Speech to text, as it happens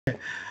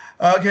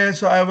Okay,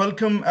 so I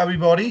welcome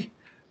everybody.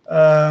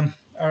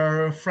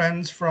 Our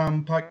friends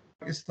from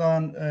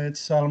Pakistan,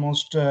 it's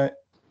almost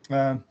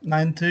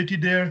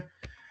 9:30 there.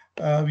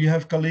 We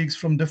have colleagues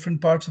from different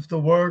parts of the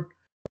world.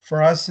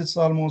 For us, it's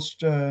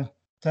almost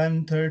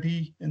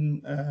 10:30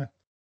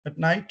 at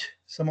night.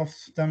 Some of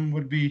them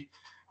would be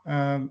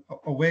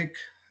awake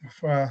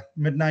for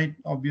midnight,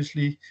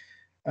 obviously.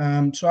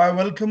 So I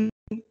welcome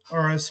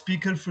our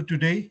speaker for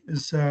today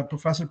is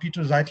Professor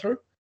Peter Zeitler,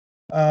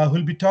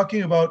 who'll be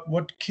talking about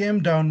what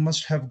came down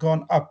must have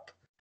gone up,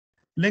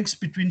 links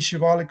between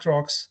Shivalik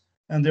rocks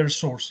and their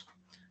source.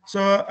 So,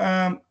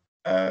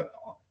 uh,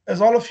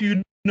 as all of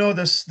you know,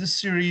 this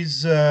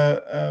series,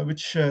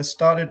 which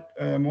started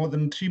more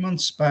than 3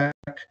 months back,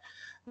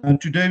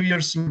 today we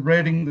are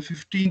celebrating the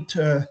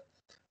 15th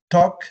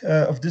talk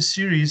of this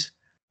series,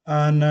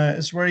 and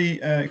it's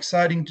very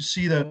exciting to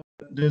see that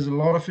there's a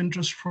lot of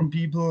interest from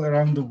people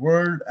around the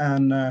world,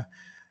 and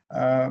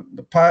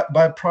the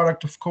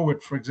byproduct of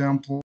COVID, for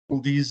example,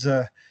 these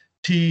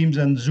Teams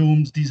and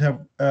Zooms, these have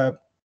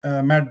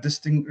made this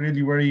thing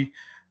really very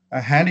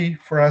handy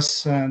for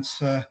us. And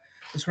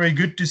it's very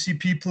good to see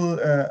people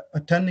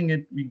attending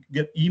it. We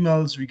get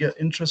emails, we get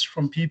interest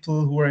from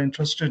people who are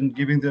interested in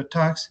giving their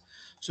talks.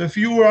 So if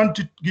you want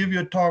to give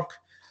your talk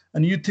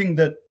and you think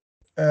that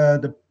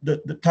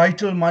the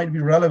title might be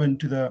relevant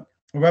to the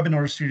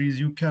webinar series,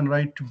 you can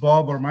write to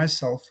Bob or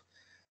myself.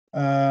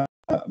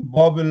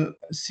 Bob will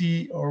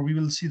see, or we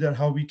will see that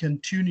how we can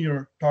tune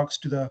your talks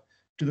to the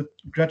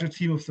greater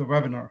theme of the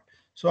webinar.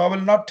 So I will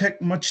not take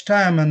much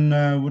time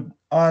and would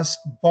ask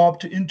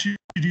Bob to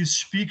introduce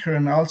speaker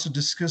and also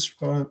discuss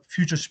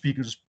future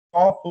speakers.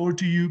 Bob, over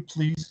to you,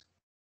 please.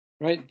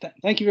 Right.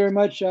 Thank you very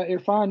much,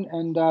 Irfan.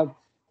 And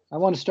I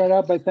want to start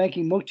out by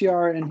thanking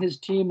Mukhtiar and his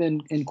team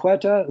in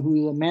Quetta,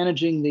 who are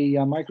managing the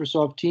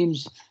Microsoft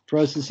Teams for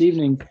us this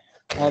evening.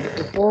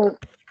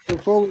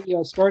 Before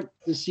we start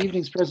this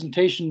evening's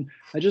presentation,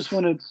 I just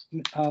want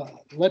to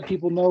let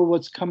people know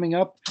what's coming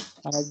up.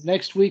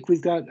 Next week,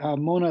 we've got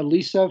Mona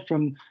Lisa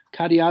from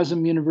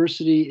Quaid-e-Azam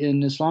University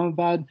in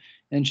Islamabad,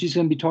 and she's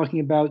going to be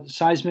talking about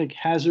seismic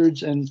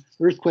hazards and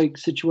earthquake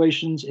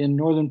situations in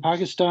northern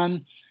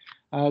Pakistan.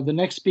 The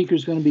next speaker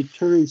is going to be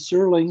Turi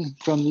Serling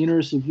from the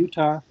University of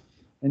Utah,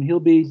 and he'll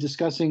be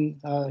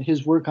discussing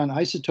his work on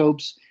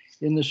isotopes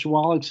in the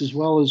Siwaliks as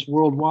well as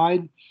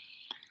worldwide.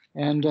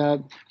 And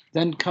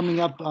then coming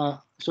up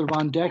sort of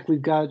on deck,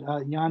 we've got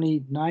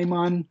Yani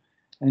Naiman,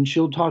 and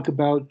she'll talk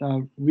about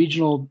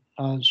regional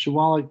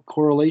Siwalik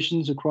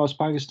correlations across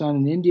Pakistan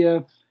and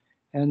India.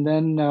 And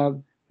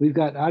then we've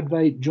got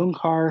Advait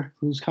Junkar,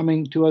 who's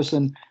coming to us,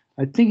 and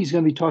I think he's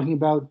going to be talking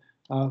about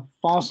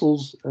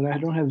fossils, and I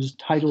don't have his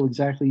title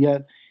exactly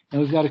yet.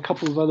 And we've got a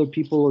couple of other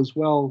people as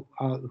well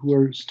who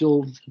are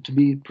still to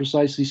be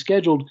precisely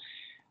scheduled.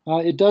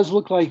 It does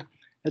look like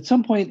at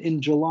some point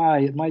in July,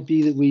 it might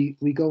be that we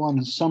go on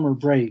a summer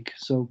break.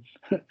 So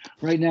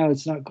right now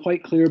it's not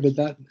quite clear, but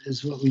that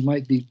is what we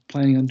might be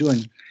planning on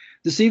doing.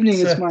 This evening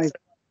it's my,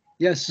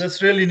 yes.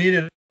 That's really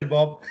needed,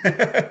 Bob.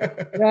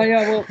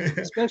 Yeah, well,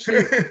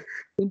 especially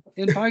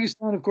in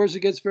Pakistan, of course,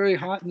 it gets very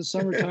hot in the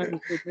summertime,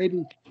 so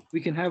maybe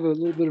we can have a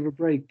little bit of a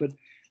break, but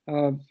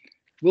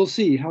we'll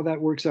see how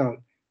that works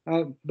out.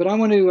 But I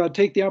want to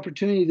take the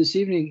opportunity this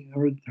evening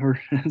or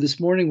this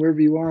morning, wherever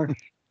you are,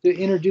 to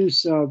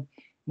introduce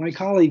my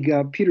colleague,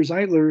 Peter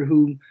Zeitler,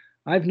 who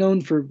I've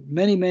known for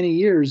many, many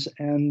years.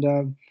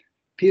 And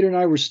Peter and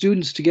I were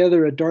students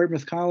together at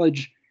Dartmouth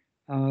College,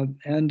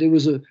 and it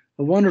was a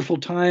wonderful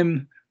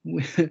time.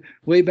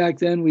 Way back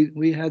then,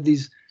 we had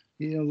these,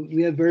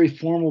 we had very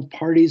formal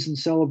parties and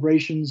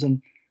celebrations,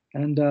 and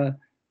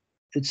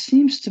it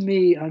seems to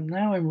me I'm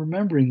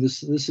remembering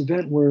this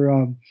event where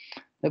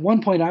at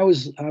one point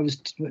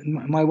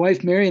my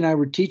wife Mary and I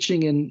were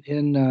teaching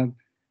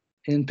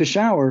in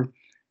Peshawar,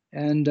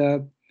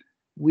 and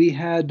we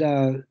had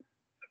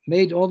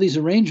made all these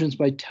arrangements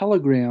by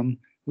telegram.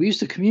 We used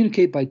to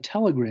communicate by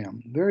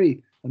telegram,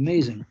 very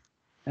amazing,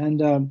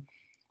 and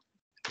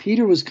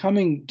Peter was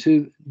coming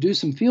to do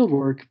some field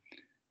work,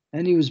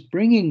 and he was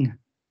bringing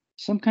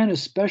some kind of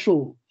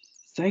special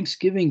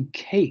Thanksgiving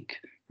cake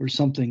or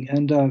something.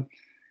 And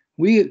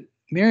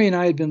Mary and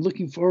I had been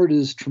looking forward to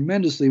this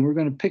tremendously. We were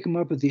going to pick him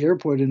up at the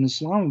airport in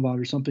Islamabad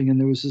or something, and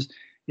there was this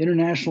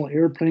international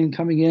airplane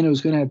coming in. It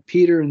was going to have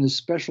Peter and this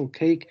special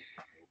cake,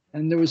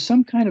 and there was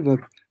some kind of a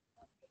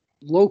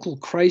local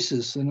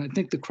crisis, and I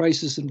think the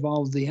crisis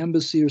involved the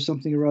embassy or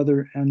something or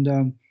other,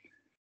 and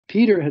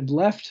Peter had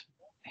left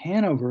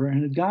Hanover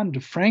and had gone to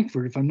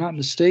Frankfurt, if I'm not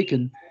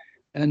mistaken,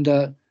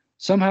 and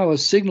somehow a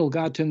signal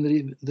got to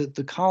him that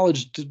the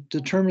college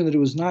determined that it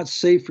was not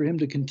safe for him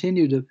to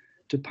continue to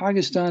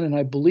Pakistan, and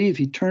I believe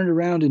he turned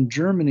around in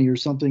Germany or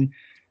something.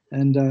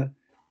 And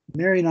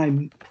Mary and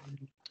I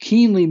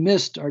keenly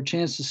missed our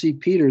chance to see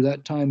Peter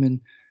that time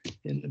in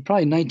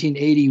probably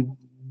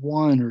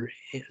 1981 or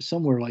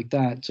somewhere like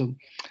that.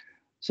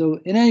 So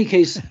in any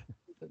case,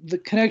 the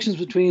connections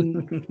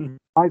between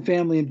my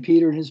family and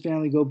Peter and his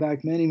family go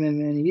back many,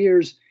 many, many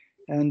years.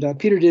 And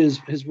Peter did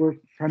his work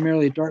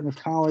primarily at Dartmouth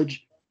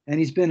College. and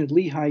he's been at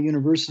Lehigh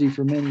University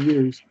for many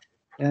years.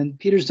 And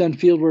Peter's done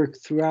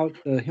fieldwork throughout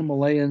the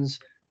Himalayas,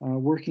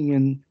 working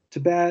in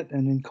Tibet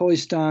and in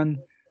Khoistan,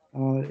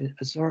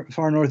 as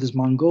far north as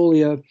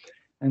Mongolia,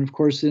 and of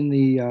course in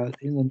the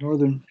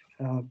northern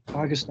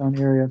Pakistan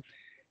area.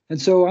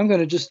 And so I'm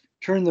going to just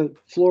turn the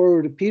floor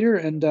over to Peter,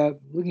 and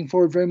looking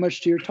forward very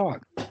much to your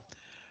talk. All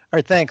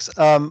right, thanks.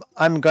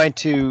 I'm going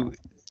to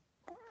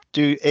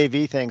do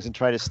AV things and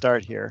try to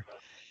start here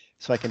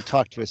so I can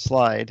talk to a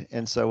slide.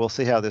 And so we'll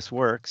see how this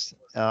works.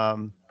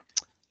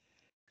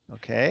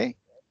 Okay.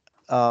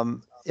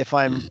 If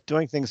I'm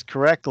doing things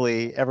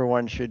correctly,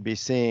 everyone should be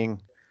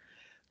seeing.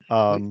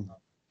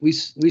 We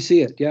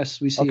see it. Yes,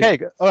 we see it.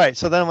 Okay, all right.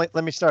 So then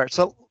let me start.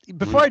 So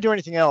before I do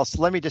anything else,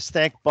 let me just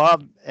thank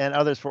Bob and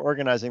others for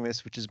organizing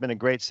this, which has been a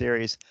great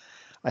series.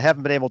 I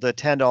haven't been able to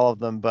attend all of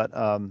them, but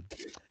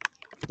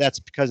that's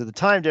because of the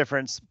time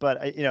difference. But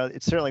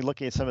it's certainly,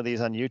 looking at some of these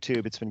on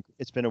YouTube,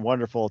 it's been a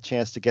wonderful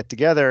chance to get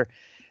together,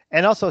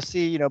 and also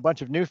see a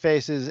bunch of new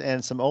faces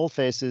and some old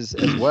faces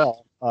as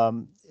well.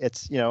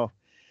 It's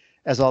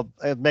as I'll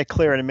make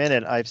clear in a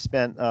minute, I've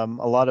spent a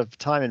lot of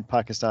time in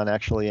Pakistan,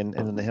 actually, and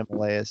in the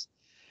Himalayas.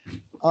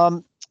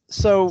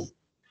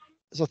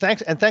 So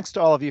thanks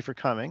to all of you for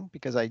coming,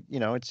 because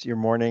it's your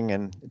morning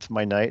and it's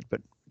my night,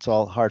 but it's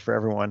all hard for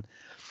everyone.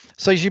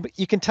 So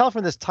you can tell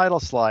from this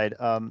title slide,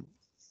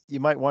 you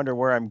might wonder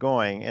where I'm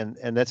going,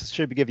 and that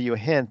should give you a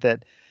hint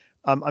that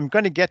I'm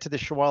going to get to the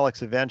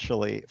Siwaliks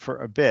eventually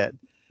for a bit,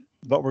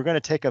 but we're going to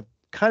take a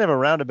kind of a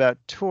roundabout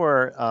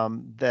tour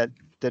that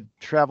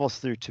travels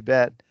through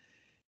Tibet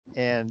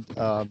and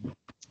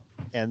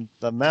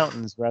the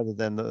mountains rather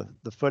than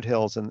the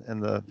foothills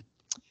and the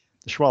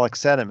Siwalik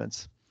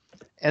sediments.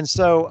 And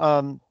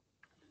so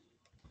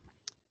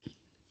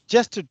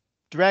just to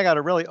drag out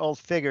a really old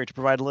figure to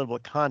provide a little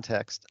bit of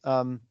context,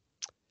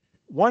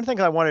 one thing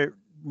I want to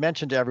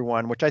mention to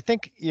everyone, which I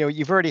think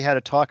you've already had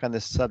a talk on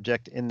this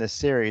subject in this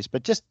series,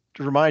 but just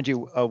to remind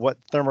you of what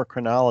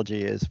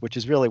thermochronology is, which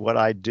is really what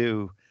I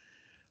do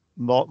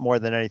more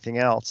than anything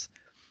else,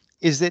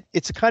 is that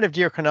it's a kind of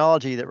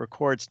geochronology that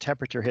records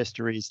temperature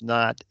histories,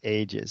 not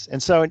ages.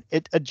 And so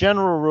a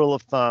general rule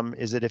of thumb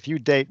is that if you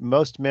date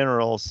most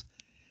minerals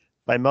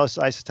by most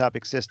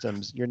isotopic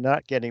systems, you're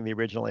not getting the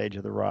original age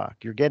of the rock.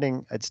 You're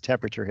getting its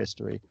temperature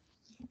history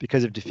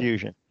because of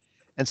diffusion.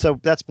 And so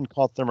that's been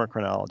called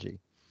thermochronology.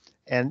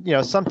 And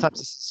sometimes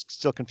it's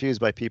still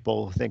confused by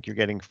people who think you're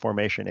getting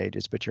formation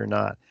ages, but you're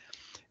not.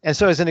 And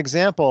so as an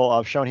example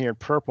of shown here in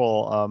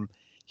purple,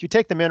 if you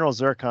take the mineral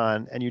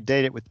zircon and you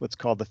date it with what's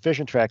called the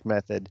fission track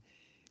method,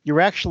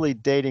 you're actually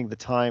dating the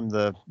time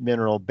the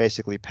mineral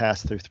basically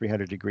passed through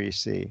 300 degrees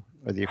C,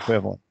 or the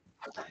equivalent.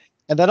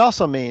 And that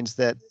also means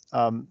that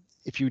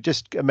if you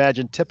just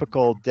imagine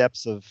typical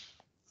depths of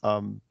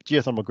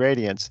geothermal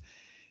gradients,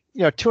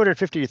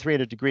 250 to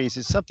 300 degrees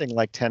is something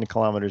like 10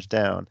 kilometers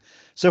down.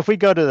 So if we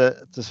go to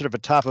the sort of a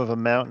top of a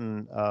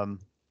mountain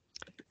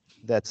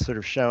that's sort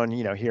of shown,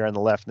 here on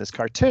the left in this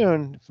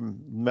cartoon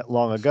from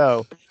long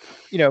ago,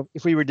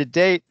 if we were to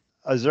date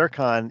a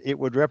zircon, it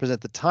would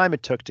represent the time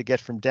it took to get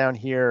from down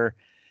here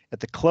at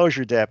the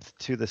closure depth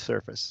to the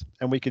surface.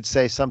 And we could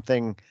say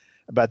something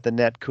about the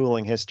net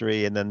cooling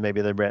history and then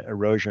maybe the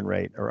erosion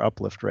rate or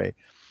uplift rate.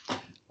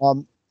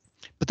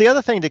 But the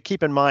other thing to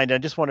keep in mind, I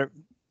just want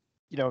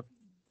to,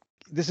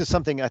 this is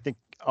something I think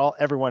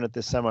everyone at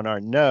this seminar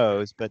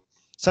knows, but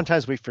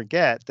sometimes we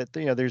forget that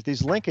there's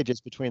these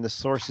linkages between the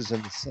sources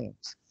and the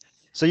sinks.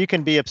 So you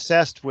can be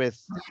obsessed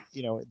with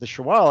the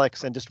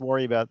Siwaliks and just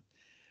worry about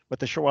what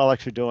the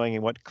Siwaliks are doing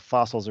and what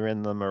fossils are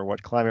in them or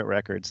what climate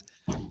records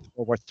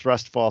or what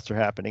thrust faults are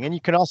happening. And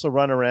you can also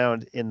run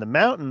around in the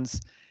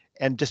mountains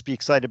and just be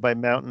excited by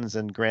mountains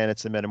and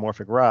granites and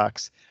metamorphic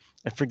rocks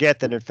and forget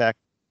that, in fact,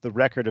 the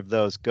record of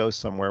those goes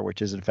somewhere,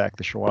 which is, in fact,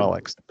 the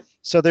Siwaliks.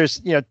 So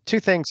there's, two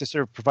things to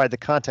sort of provide the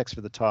context for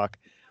the talk.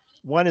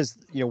 One is,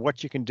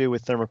 what you can do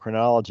with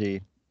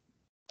thermochronology,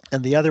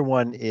 and the other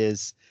one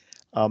is,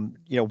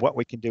 what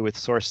we can do with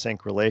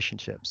source-sink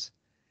relationships.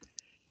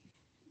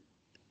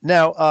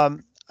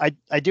 Now,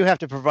 I do have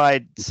to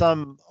provide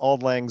some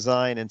Auld Lang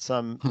Syne and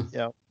some,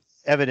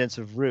 evidence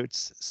of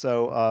roots.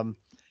 So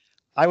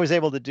I was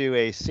able to do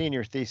a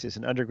senior thesis,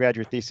 an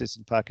undergraduate thesis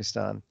in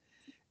Pakistan,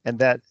 and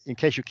that, in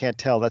case you can't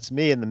tell, that's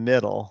me in the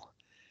middle.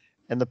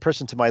 And the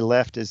person to my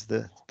left is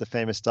the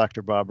famous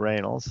Dr. Bob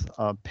Reynolds,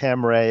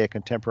 Pam Ray, a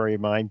contemporary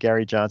of mine,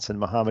 Gary Johnson,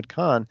 Muhammad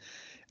Khan,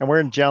 and we're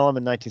in Jhelum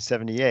in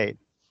 1978.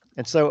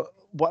 And so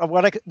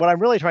what I'm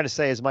really trying to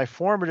say is my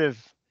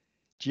formative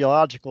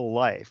geological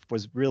life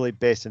was really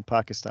based in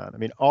Pakistan. I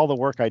mean, all the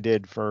work I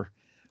did for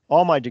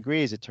all my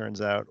degrees, it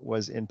turns out,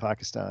 was in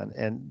Pakistan.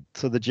 And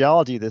so the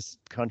geology of this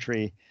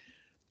country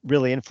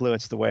really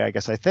influenced the way I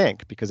guess I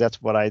think, because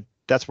that's where I,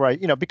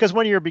 because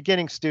when you're a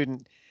beginning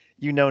student,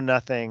 you know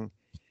nothing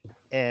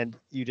and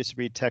you just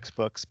read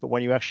textbooks. But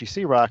when you actually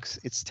see rocks,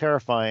 it's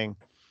terrifying,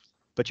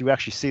 but you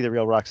actually see the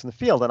real rocks in the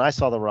field. And I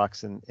saw the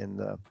rocks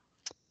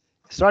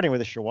starting with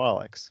the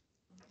Siwaliks.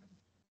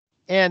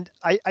 And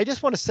I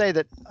just want to say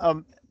that I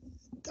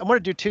want to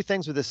do two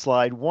things with this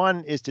slide.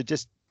 One is to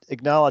just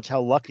acknowledge how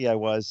lucky I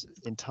was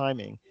in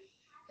timing,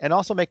 and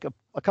also make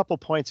a couple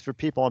points for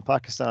people in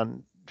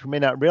Pakistan who may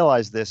not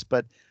realize this,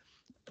 but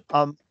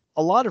a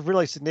lot of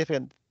really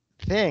significant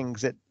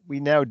things that we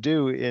now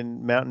do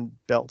in mountain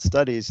belt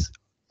studies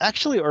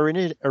actually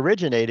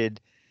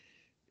originated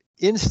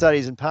in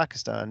studies in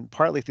Pakistan,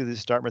 partly through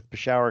this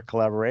Dartmouth-Peshawar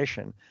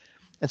collaboration.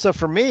 And so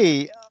for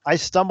me, I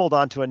stumbled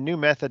onto a new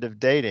method of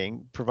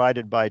dating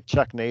provided by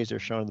Chuck Naser,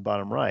 shown in the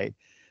bottom right.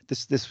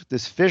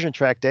 This fission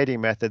track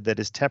dating method that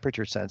is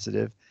temperature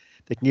sensitive,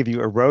 that can give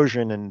you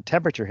erosion and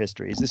temperature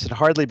histories. This had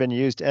hardly been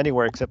used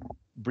anywhere except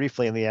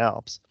briefly in the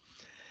Alps.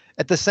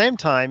 At the same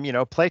time,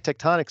 plate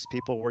tectonics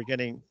people were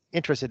getting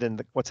interested in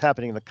what's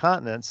happening in the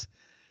continents,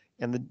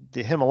 and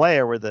the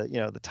Himalaya were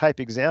the type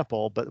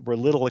example, but were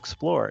little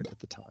explored at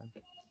the time.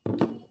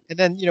 And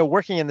then,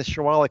 working in the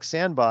Siwalik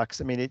sandbox,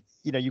 I mean,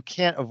 you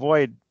can't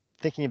avoid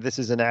thinking of this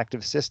as an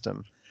active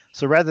system.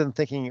 So rather than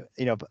thinking,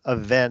 of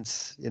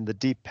events in the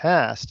deep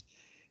past,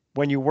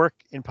 when you work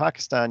in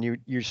Pakistan,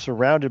 you're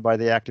surrounded by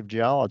the active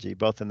geology,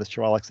 both in the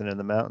Siwaliks and in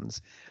the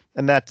mountains.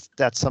 And that's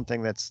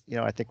something that's,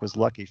 I think was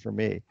lucky for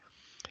me.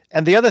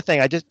 And the other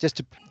thing, just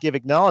to give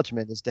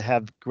acknowledgement, is to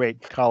have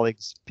great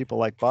colleagues, people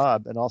like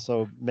Bob, and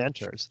also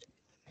mentors.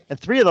 And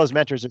three of those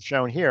mentors are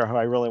shown here, who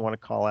I really want to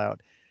call out.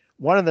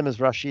 One of them is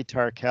Rashid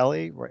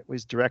Tarakeli,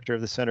 who's director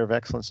of the Center of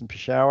Excellence in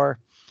Peshawar.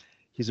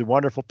 He's a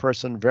wonderful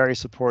person, very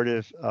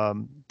supportive,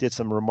 did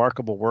some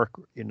remarkable work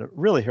in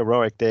really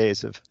heroic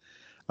days of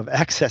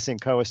accessing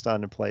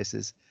Kohistan in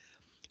places.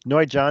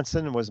 Noy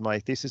Johnson was my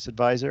thesis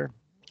advisor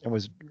and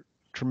was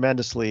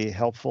tremendously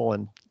helpful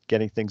in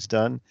getting things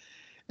done.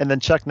 And then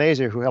Chuck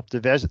Naser, who helped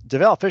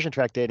develop fission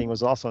track dating,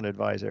 was also an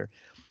advisor.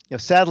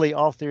 Sadly,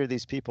 all three of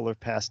these people have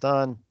passed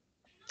on,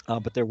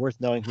 but they're worth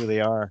knowing who they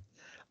are.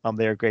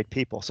 They are great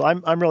people. So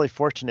I'm really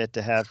fortunate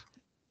to have,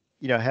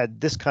 had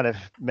this kind of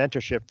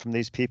mentorship from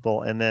these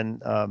people, and then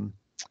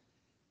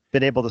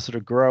been able to sort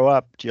of grow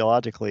up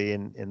geologically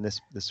in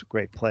this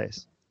great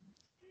place.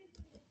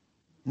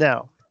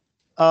 Now,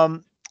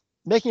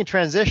 making a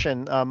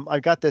transition, I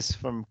got this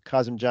from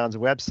Kazim Jan's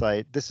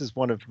website. This is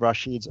one of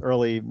Rashid's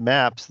early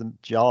maps, the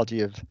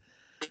geology of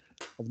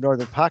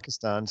northern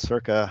Pakistan,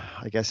 circa,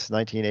 I guess,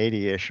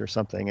 1980-ish or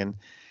something. And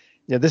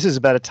this is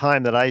about a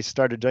time that I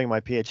started doing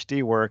my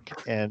PhD work,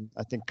 and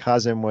I think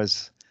Kazim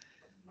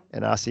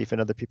and Asif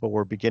and other people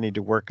were beginning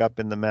to work up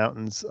in the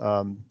mountains,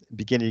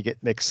 beginning to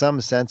make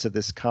some sense of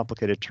this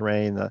complicated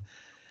terrain.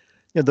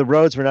 The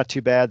roads were not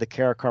too bad. The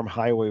Karakoram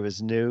Highway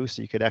was new,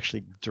 so you could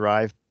actually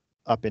drive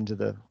up into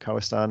the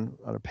Kohistan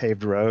on a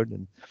paved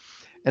road,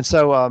 and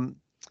so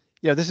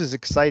this is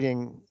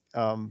exciting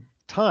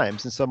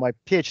times. And so my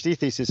PhD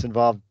thesis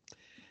involved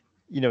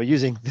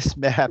using this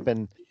map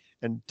and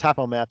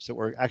topo maps that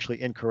were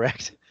actually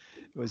incorrect.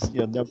 It was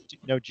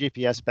no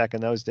GPS back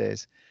in those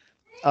days,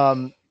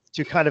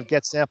 to kind of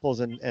get samples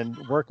and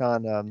work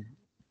on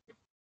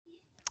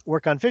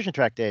fission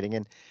track dating.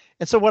 And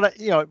so what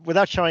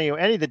without showing you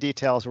any of the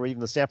details or even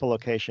the sample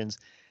locations,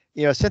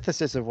 a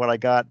synthesis of what I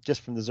got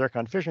just from the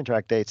Zircon fission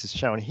track dates is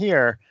shown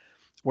here,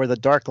 where the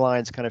dark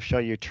lines kind of show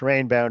you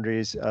terrain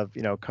boundaries of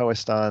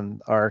Kohistan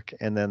arc,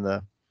 and then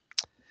the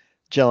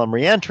Jhelum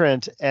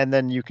reentrant, and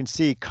then you can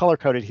see color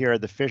coded here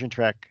the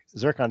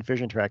Zircon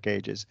fission track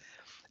ages.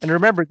 And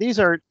remember, these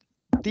are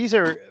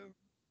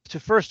to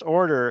first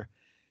order.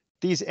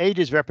 These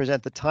ages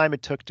represent the time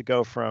it took to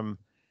go from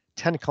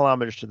 10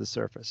 kilometers to the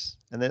surface,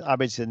 and then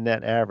obviously the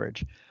net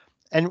average.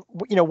 And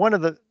one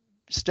of the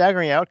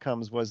staggering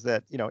outcomes was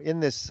that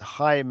in this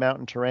high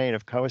mountain terrain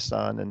of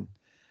Kohistan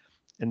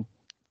and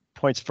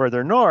points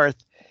further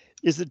north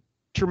is a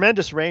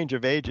tremendous range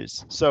of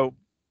ages. So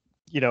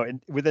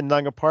within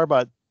Nanga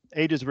Parbat,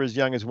 ages were as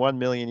young as 1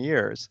 million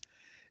years,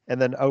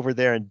 and then over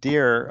there in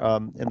Deer,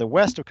 in the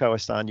west of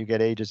Kohistan, you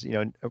get ages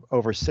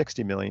over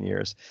 60 million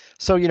years.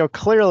 So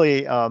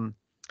clearly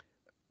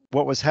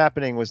what was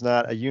happening was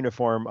not a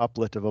uniform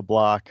uplift of a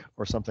block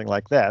or something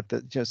like that.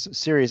 That just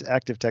serious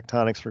active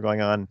tectonics were going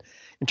on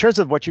in terms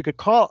of what you could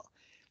call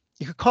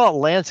it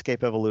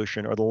landscape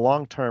evolution, or the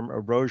long-term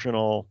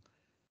erosional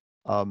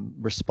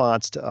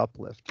response to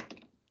uplift.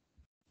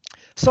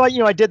 So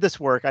I did this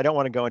work. I don't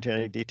want to go into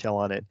any detail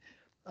on it.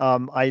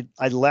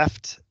 I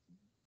left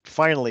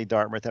finally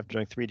Dartmouth after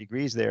doing 3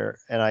 degrees there,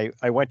 and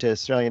I went to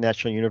Australian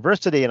National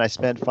University, and I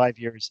spent 5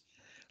 years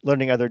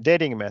learning other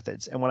dating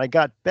methods. And when I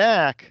got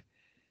back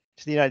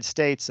to the United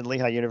States and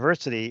Lehigh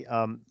University,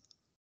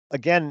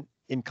 again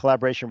in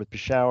collaboration with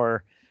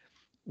Peshawar,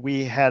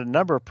 we had a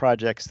number of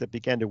projects that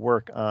began to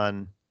work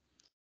on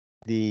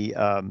the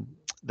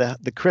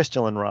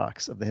crystalline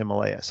rocks of the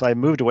Himalaya. So I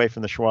moved away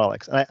from the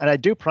Siwaliks, and I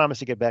do promise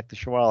to get back to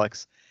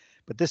Siwaliks,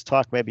 but this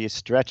talk maybe is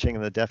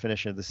stretching the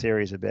definition of the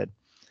series a bit.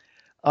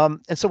 And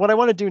so what I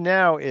want to do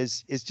now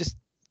is just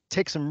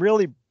take some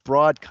really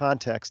broad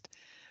context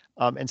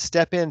and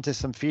step into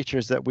some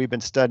features that we've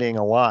been studying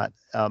a lot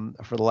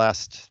for the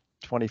last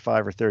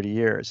 25 or 30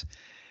 years.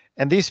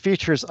 And these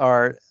features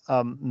are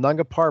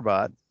Nanga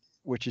Parbat,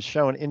 which is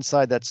shown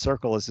inside that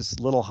circle as this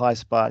little high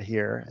spot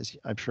here, as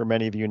I'm sure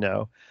many of you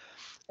know.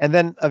 And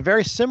then a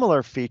very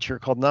similar feature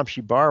called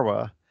Namche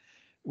Barwa,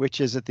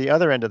 which is at the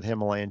other end of the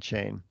Himalayan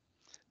chain.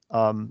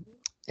 And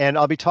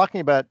I'll be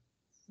talking about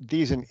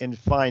these in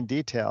fine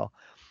detail,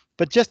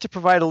 but just to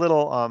provide a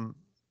little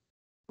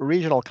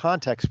regional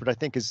context, which I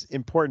think is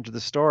important to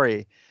the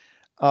story.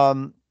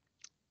 Our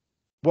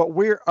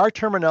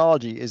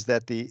terminology is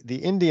that the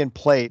Indian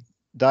plate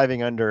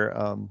diving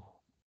under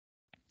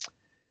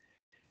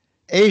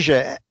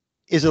Asia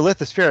is a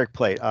lithospheric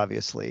plate,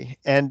 obviously,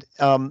 and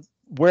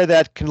where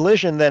that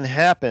collision then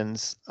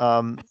happens,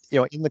 in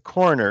the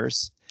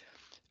corners,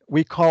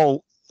 we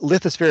call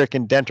lithospheric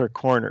indentar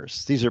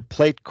corners. These are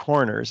plate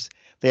corners.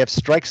 They have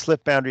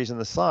strike-slip boundaries on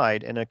the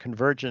side and a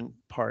convergent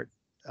part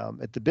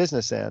at the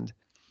business end.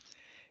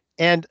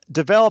 And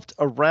developed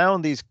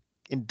around these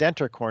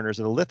indentar corners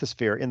of the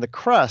lithosphere in the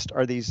crust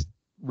are these,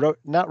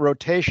 not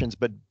rotations,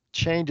 but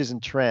changes in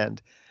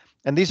trend.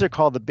 And these are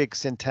called the big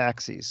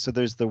syntaxes. So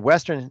there's the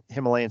Western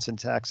Himalayan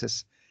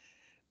syntaxis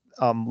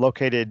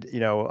located,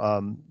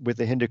 with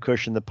the Hindu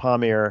Kush and the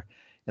Pamir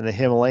and the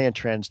Himalayan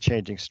trends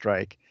changing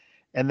strike.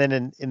 And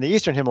then in the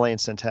Eastern Himalayan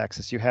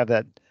syntaxis, you have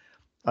that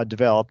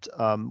developed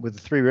with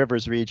the Three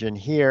Rivers region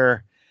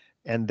here,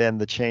 and then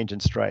the change in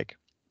strike.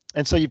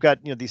 And so you've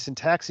got, these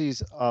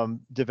syntaxes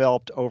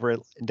developed over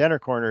indentar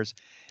corners,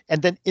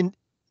 and then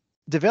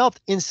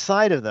developed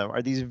inside of them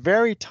are these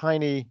very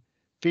tiny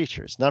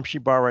features,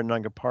 Namche Barwa and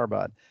Nanga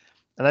Parbat.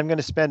 And I'm going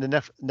to spend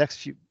the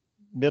next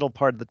middle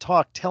part of the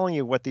talk telling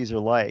you what these are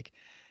like.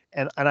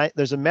 And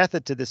there's a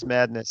method to this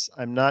madness.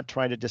 I'm not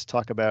trying to just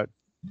talk about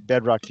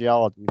bedrock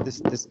geology.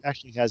 This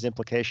actually has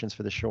implications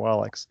for the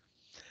Siwaliks.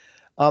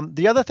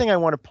 The other thing I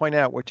want to point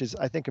out, which is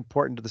I think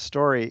important to the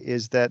story,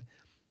 is that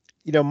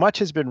much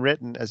has been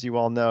written, as you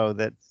all know,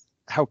 that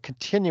how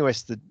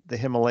continuous the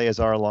Himalayas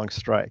are along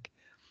strike.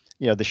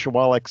 The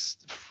Siwaliks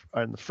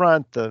are in the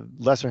front, the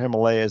lesser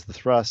Himalayas, the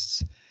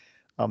thrusts,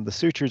 the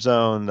suture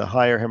zone, the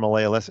higher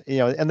Himalaya,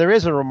 and there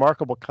is a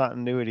remarkable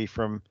continuity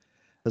from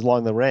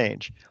along the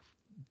range.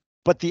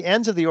 But the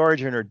ends of the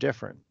origin are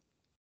different.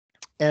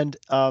 And,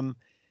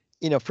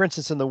 for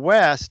instance, in the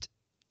West,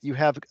 you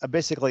have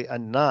basically a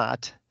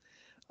knot.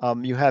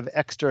 You have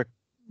extra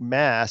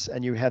mass,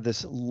 and you have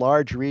this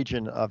large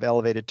region of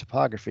elevated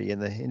topography in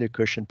the Hindu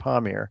Kush and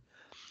Pamir.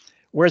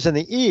 Whereas in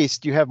the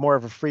East, you have more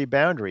of a free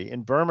boundary.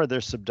 In Burma,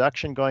 there's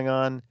subduction going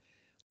on,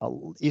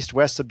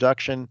 east-west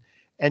subduction.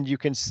 And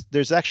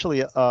there's actually,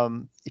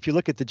 if you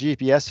look at the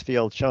GPS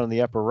field shown in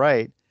the upper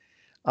right,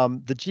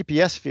 the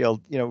GPS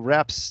field,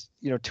 wraps,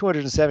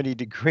 270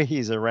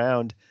 degrees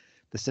around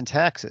the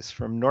syntaxis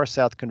from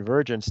north-south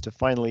convergence to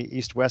finally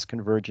east-west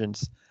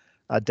convergence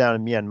down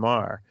in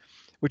Myanmar,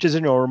 which is,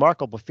 a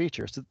remarkable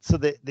feature. So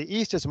the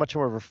East is much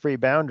more of a free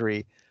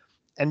boundary.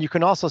 And you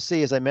can also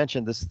see, as I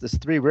mentioned, this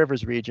Three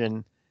Rivers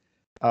region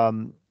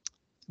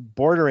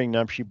bordering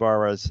Namche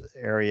Barwa's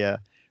area,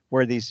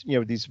 where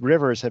these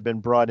rivers have been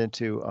brought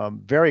into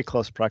very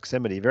close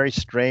proximity, very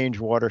strange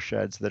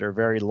watersheds that are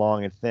very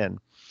long and thin.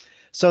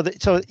 So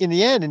in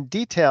the end, in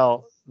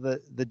detail,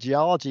 the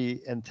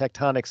geology and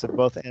tectonics of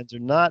both ends are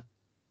not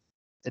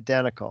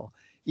identical,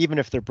 even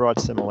if they're broad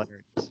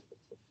similarities.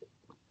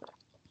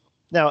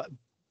 Now,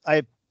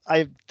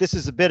 this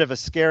is a bit of a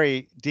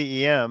scary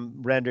DEM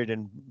rendered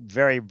in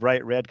very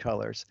bright red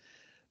colors,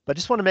 but I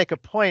just want to make a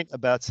point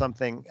about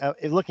something.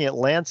 Looking at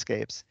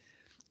landscapes,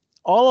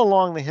 all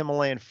along the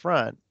Himalayan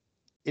front,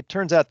 it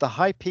turns out the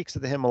high peaks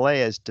of the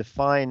Himalayas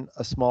define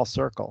a small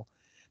circle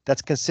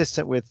that's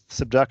consistent with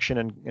subduction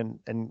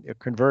and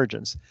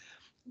convergence.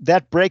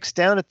 That breaks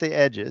down at the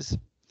edges.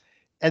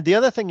 And the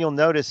other thing you'll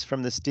notice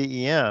from this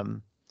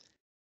DEM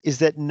is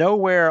that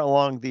nowhere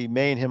along the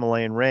main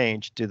Himalayan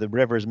range do the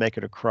rivers make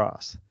it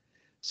across.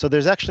 So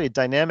there's actually a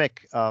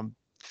dynamic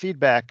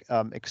feedback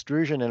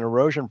extrusion and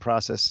erosion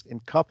process in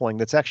coupling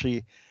that's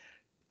actually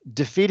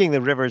defeating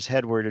the river's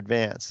headward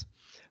advance.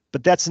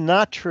 But that's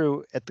not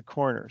true at the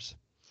corners.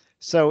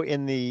 So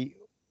in the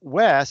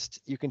west,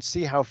 you can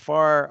see how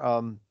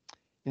far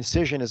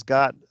incision has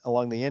got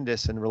along the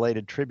Indus and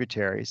related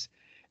tributaries.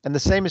 And the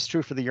same is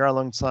true for the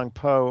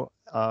Yarlung-Tsangpo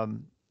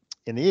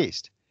in the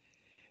east.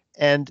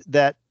 And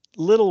that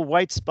little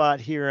white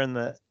spot here in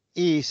the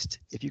east,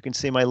 if you can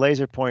see my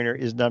laser pointer,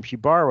 is Namche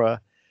Barwa,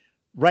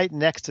 right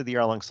next to the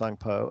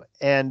Yarlung-Tsangpo.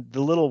 And the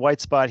little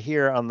white spot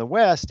here on the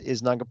west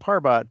is Nanga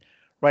Parbat,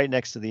 right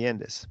next to the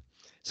Indus.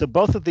 So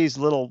both of these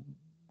little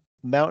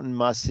mountain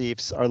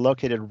massifs are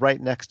located right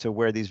next to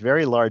where these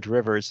very large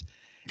rivers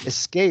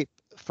escape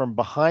from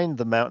behind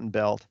the mountain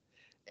belt,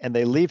 and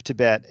they leave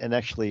Tibet and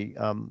actually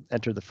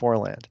enter the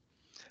foreland.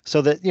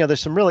 So that,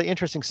 there's some really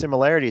interesting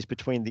similarities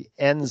between the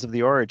ends of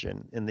the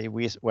origin in the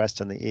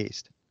west and the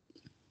east.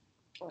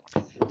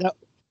 Now,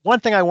 one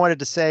thing I wanted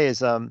to say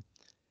is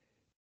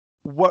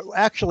what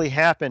actually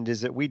happened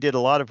is that we did a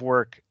lot of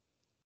work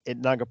in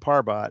Nanga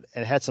Parbat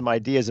and had some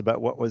ideas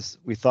about what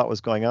we thought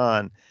was going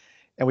on.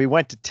 And we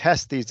went to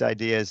test these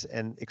ideas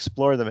and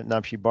explore them at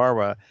Namche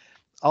Barwa.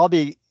 I'll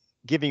be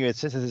giving you a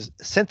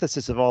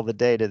synthesis of all the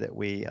data that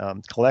we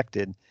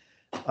collected.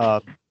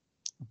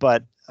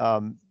 But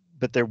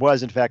there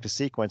was, in fact, a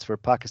sequence where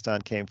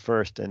Pakistan came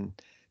first and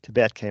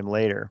Tibet came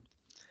later.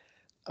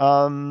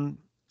 So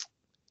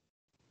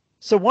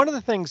one of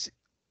the things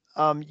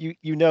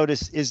you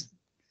notice is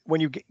when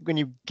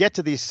you get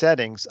to these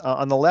settings,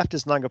 on the left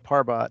is Nanga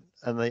Parbat,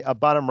 and the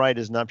bottom right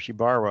is Namche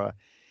Barwa,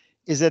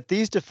 is that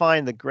these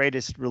define the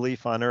greatest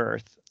relief on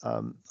Earth,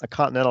 a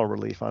continental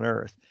relief on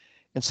Earth.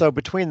 And so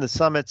between the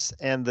summits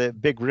and the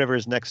big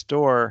rivers next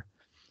door,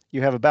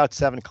 you have about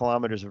 7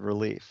 kilometers of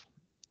relief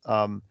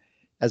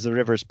as the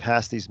rivers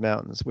pass these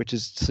mountains, which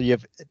is, so you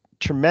have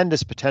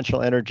tremendous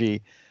potential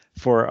energy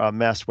for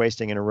mass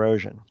wasting and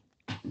erosion.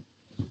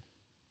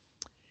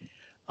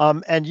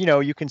 And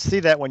you can see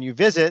that when you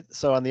visit.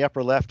 So on the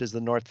upper left is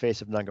the north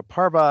face of Nanga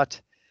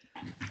Parbat.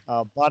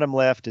 Bottom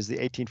left is the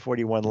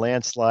 1841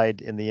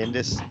 landslide in the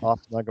Indus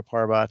off Nanga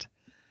Parbat,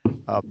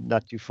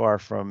 not too far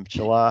from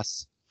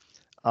Chilas.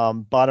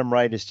 Bottom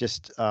right is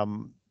just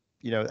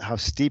how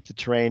steep the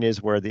terrain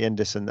is where the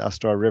Indus and the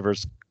Astar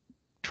rivers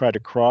try to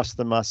cross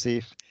the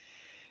massif.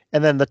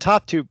 And then the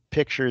top two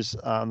pictures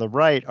on the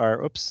right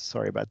are, oops,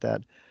 sorry about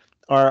that,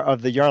 are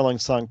of the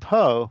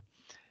Yarlung-Tsangpo.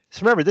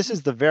 So remember, this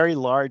is the very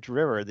large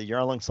river, the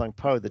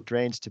Yarlung-Tsangpo, that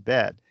drains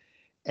Tibet.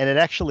 And it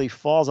actually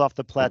falls off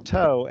the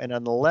plateau. And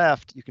on the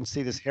left, you can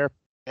see this hairpin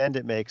bend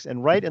it makes.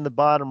 And right in the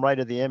bottom right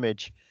of the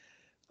image,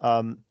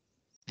 the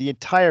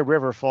entire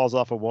river falls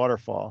off a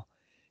waterfall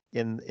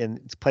in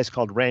a place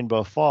called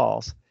Rainbow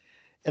Falls.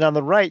 And on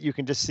the right, you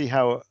can just see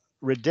how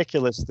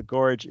ridiculous the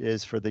gorge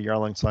is for the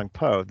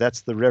Yarlung-Tsangpo.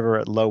 That's the river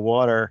at low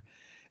water.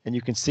 And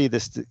you can see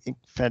this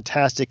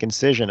fantastic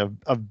incision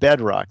of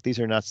bedrock. These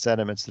are not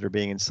sediments that are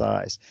being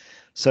incised.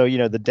 So,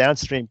 the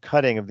downstream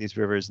cutting of these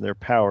rivers and their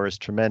power is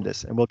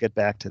tremendous. And we'll get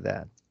back to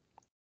that.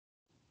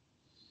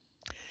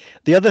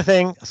 The other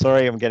thing,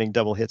 sorry, I'm getting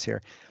double hits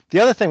here. The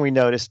other thing we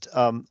noticed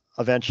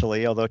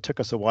eventually, although it took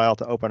us a while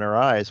to open our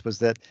eyes, was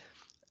that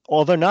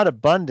although not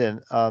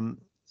abundant,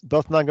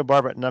 both Nanga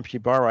Parbat and Namche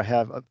Barwa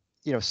have,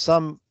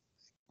 some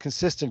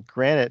consistent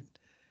granite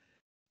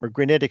or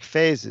granitic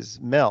phases,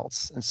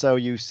 melts. And so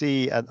you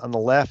see on the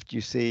left, you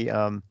see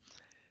at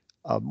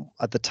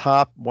the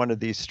top, one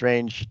of these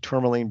strange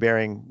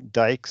tourmaline-bearing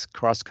dikes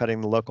cross-cutting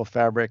the local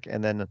fabric.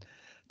 And then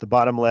the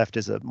bottom left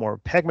is a more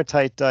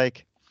pegmatite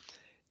dike.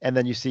 And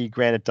then you see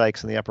granite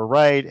dikes in the upper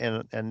right,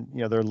 and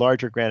there are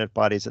larger granite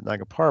bodies at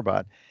Nanga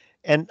Parbat.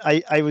 And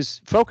I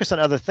was focused on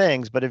other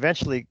things, but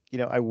eventually,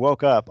 I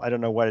woke up. I don't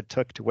know what it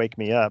took to wake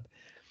me up,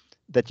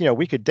 that,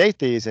 we could date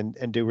these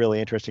and do really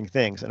interesting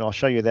things. And I'll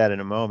show you that in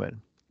a moment.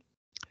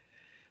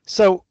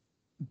 So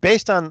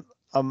based on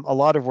a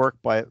lot of work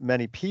by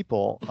many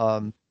people,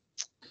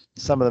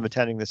 some of them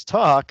attending this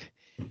talk,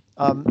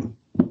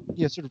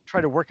 sort of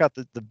try to work out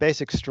the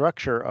basic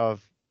structure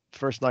of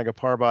first Nanga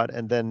Parbat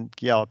and then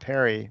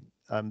Gyalpari,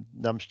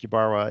 Namche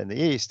Barwa in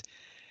the east.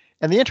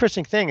 And the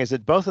interesting thing is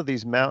that both of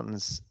these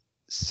mountains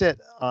sit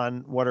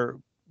on what are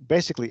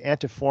basically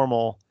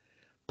antiformal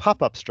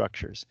pop-up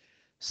structures.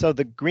 So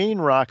the green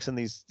rocks in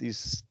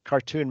these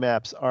cartoon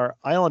maps are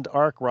island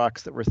arc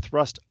rocks that were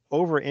thrust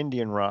over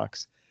Indian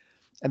rocks.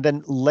 And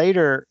then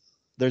later,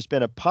 there's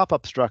been a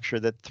pop-up structure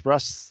that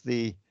thrusts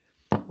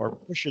or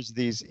pushes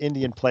these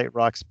Indian plate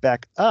rocks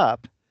back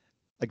up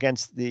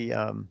against the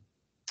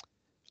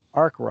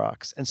arc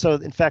rocks. And so,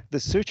 in fact, the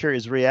suture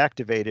is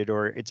reactivated,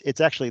 or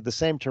it's actually the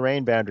same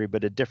terrain boundary,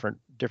 but a different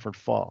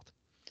fault.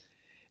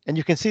 And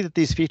you can see that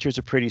these features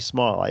are pretty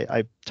small.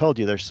 I told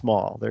you they're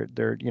small.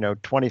 They're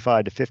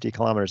 25 to 50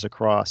 kilometers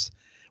across,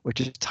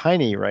 which is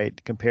tiny,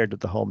 right, compared to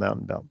the whole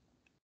mountain belt.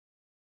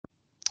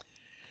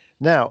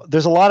 Now,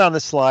 there's a lot on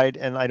this slide,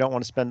 and I don't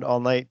want to spend all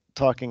night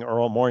talking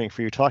or all morning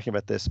for you talking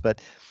about this, but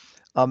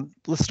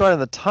let's start on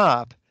the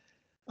top.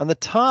 On the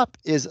top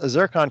is a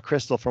zircon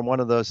crystal from one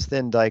of those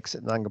thin dikes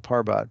at Nanga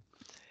Parbat.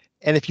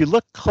 And if you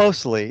look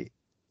closely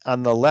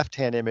on the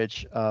left-hand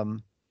image,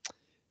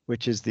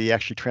 which is the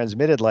actually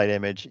transmitted light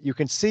image, you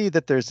can see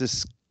that there's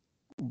this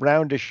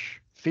roundish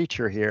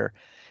feature here.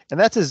 And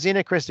that's a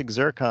xenocrystic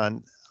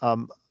zircon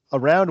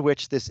around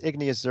which this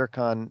igneous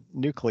zircon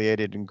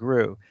nucleated and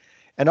grew.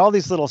 And all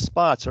these little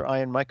spots are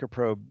ion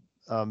microprobe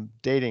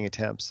dating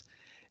attempts.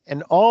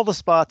 And all the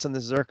spots on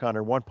the zircon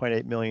are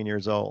 1.8 million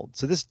years old.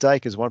 So this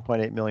dike is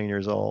 1.8 million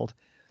years old.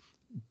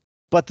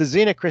 But the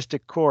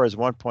xenocrystic core is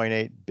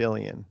 1.8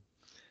 billion.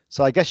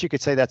 So I guess you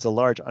could say that's a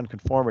large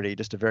unconformity,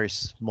 just a very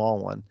small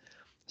one.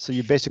 So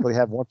you basically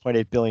have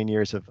 1.8 billion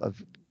years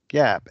of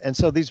gap. And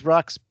so these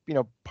rocks,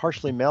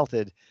 partially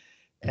melted,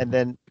 and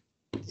then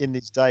in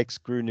these dikes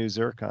grew new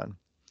zircon.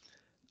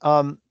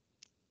 And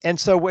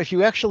so if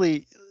you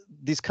actually,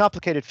 these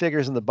complicated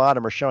figures in the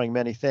bottom are showing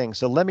many things.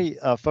 So let me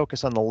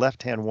focus on the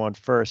left-hand one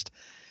first.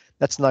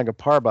 That's Nanga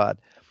Parbat.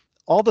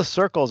 All the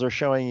circles are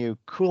showing you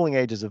cooling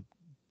ages of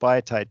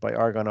biotite by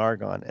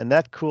argon-argon. And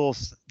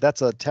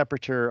that's a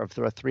temperature of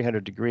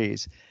 300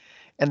 degrees.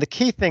 And the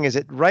key thing is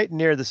that right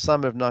near the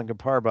summit of Nanga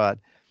Parbat,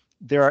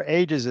 there are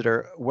ages that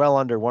are well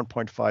under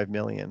 1.5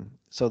 million.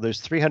 So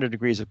there's 300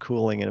 degrees of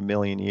cooling in a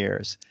million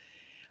years.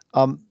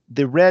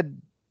 The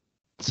red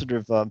sort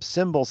of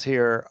symbols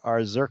here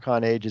are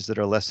zircon ages that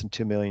are less than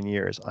 2 million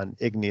years on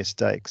igneous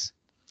dikes.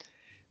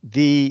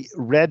 The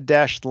red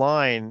dashed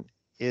line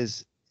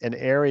is an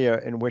area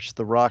in which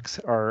the rocks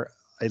are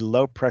a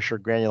low pressure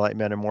granulite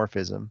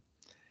metamorphism.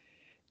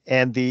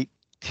 And the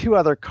two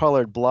other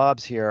colored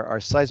blobs here are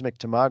seismic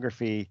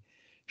tomography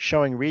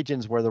showing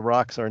regions where the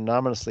rocks are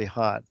anomalously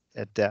hot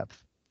at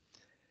depth.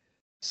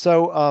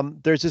 So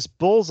there's this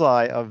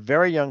bullseye of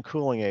very young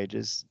cooling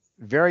ages,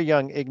 very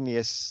young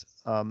igneous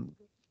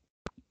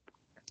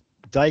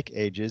dike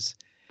ages,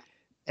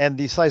 and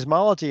the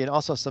seismology and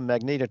also some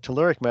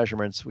magnetotelluric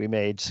measurements we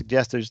made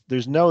suggest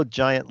there's no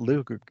giant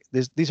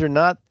these are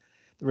not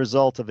the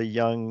result of a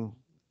young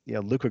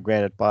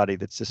leucogranite body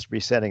that's just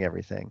resetting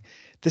everything.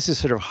 This is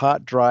sort of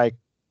hot, dry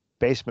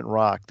basement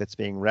rock that's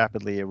being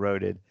rapidly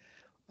eroded.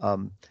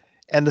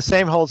 And the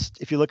same holds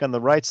if you look on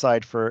the right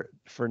side for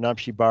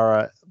Namche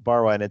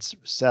Barwa and its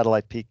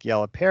satellite peak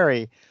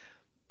Yalapari.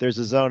 There's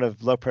a zone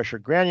of low pressure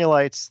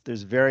granulites.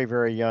 There's very,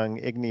 very young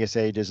igneous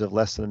ages of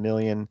less than 1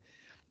 million.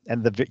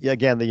 And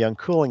again, the young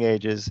cooling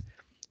ages.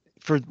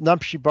 For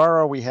Namche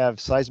Barwa, we have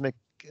seismic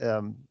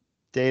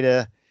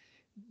data.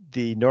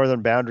 The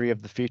northern boundary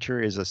of the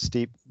feature is a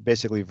steep,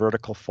 basically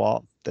vertical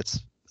fault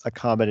that's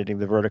accommodating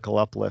the vertical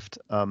uplift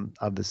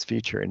of this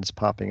feature, and it's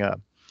popping up.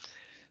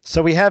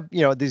 So we have,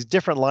 these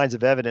different lines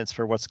of evidence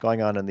for what's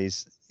going on in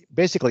these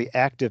basically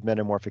active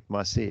metamorphic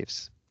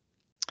massifs.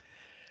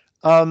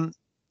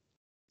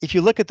 If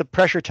you look at the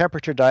pressure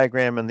temperature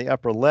diagram in the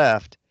upper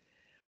left,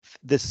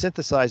 this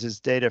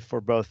synthesizes data for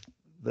both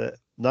the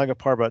Nanga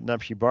Parbat and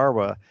Namche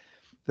Barwa.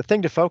 The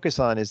thing to focus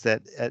on is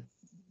that at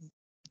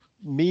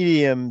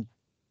medium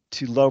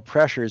to low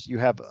pressures, you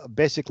have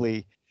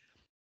basically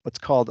what's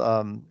called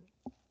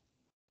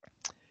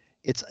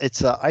it's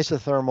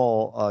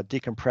isothermal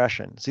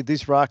decompression. See,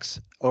 these rocks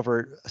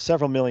over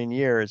several million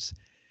years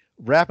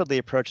rapidly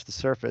approached the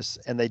surface,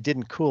 and they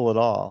didn't cool at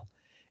all,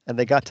 and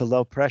they got to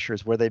low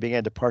pressures where they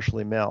began to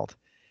partially melt.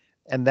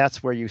 And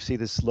that's where you see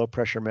this low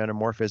pressure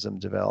metamorphism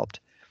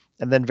developed.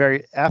 And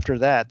then after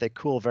that, they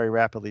cool very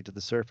rapidly to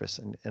the surface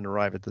and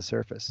arrive at the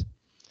surface.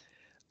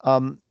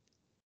 On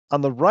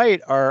the right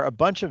are a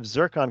bunch of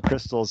zircon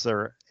crystals that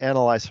are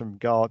analyzed from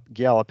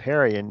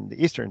Gyalapari in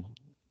the eastern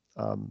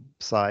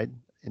side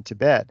in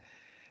Tibet.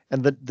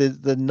 And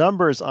the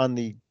numbers on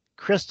the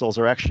crystals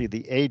are actually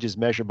the ages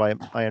measured by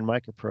ion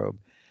microprobe.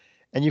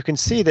 And you can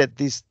see that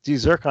these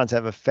zircons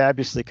have a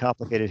fabulously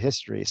complicated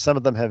history. Some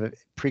of them have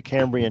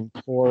Precambrian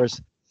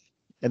cores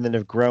and then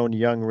have grown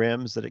young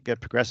rims that get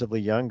progressively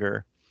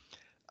younger.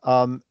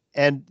 And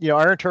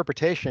our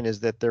interpretation is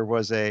that there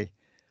was a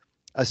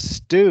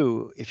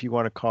stew, if you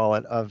want to call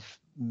it, of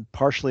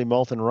partially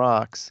molten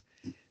rocks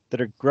that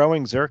are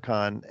growing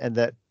zircon, and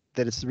that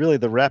it's really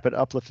the rapid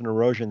uplift and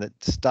erosion that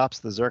stops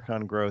the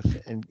zircon growth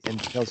and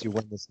tells you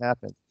when this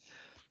happened.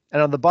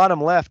 And on the bottom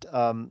left,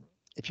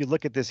 if you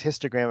look at this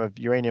histogram of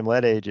uranium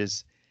lead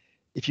ages,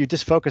 if you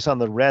just focus on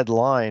the red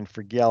line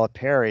for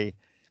Gyalapari,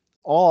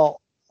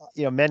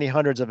 many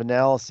hundreds of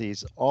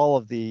analyses, all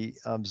of the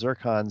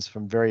zircons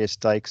from various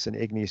dikes and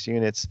igneous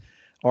units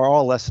are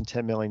all less than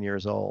 10 million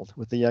years old,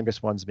 with the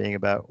youngest ones being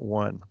about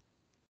 1.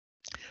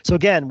 So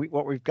again,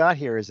 what we've got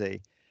here is a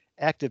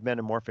active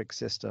metamorphic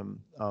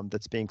system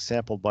that's being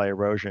sampled by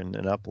erosion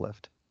and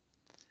uplift.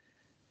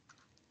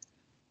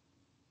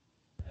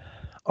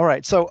 All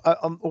right, so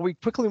what we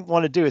quickly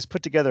want to do is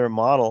put together a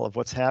model of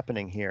what's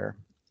happening here.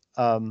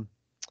 And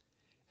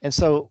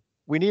so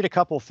we need a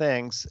couple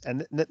things.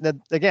 And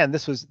again,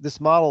 this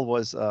model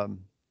was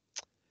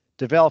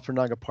developed for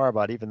Nanga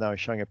Parbat, even though I'm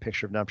showing a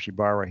picture of Namche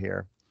Barwa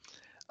here.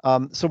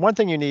 So one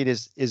thing you need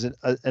is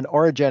an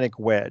orogenic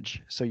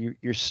wedge. So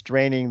you're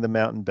straining the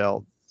mountain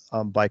belt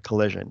by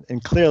collision.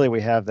 And clearly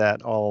we have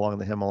that all along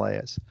the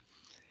Himalayas.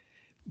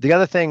 The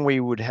other thing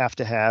we would have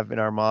to have in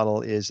our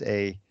model is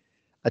a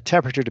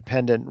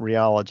temperature-dependent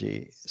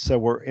rheology. So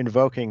we're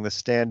invoking the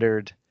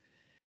standard,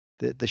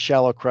 the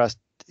shallow crust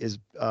is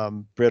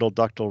brittle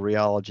ductile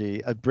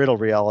rheology, brittle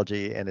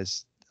rheology, and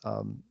is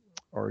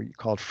or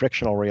called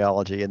frictional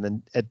rheology. And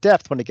then at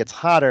depth, when it gets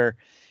hotter,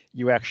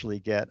 you actually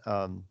get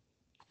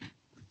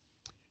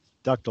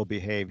ductile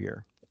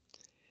behavior.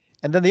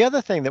 And then the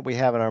other thing that we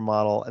have in our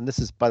model, and this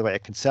is, by the way, a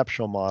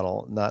conceptual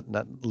model, not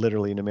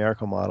literally a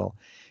numerical model,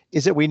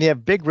 is that we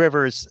have big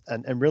rivers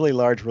and really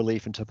large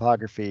relief and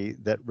topography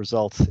that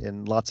results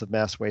in lots of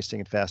mass wasting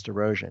and fast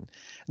erosion.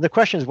 And the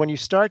question is, when you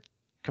start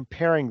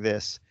comparing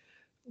this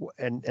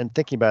and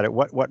thinking about it,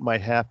 what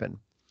might happen?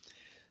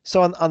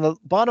 So on the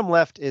bottom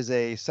left is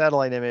a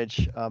satellite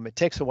image. It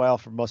takes a while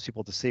for most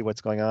people to see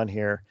what's going on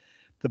here.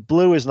 The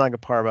blue is Nanga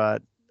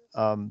Parbat.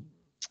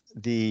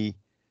 The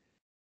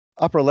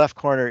upper left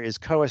corner is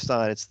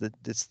Kohistan. It's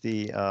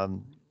the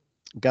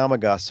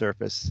Gamaga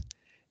surface,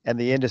 and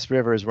the Indus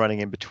River is running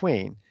in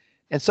between.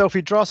 And so if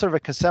we draw sort of a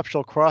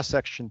conceptual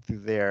cross-section through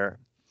there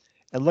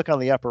and look on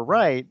the upper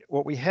right,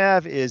 what we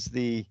have is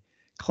the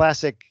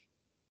classic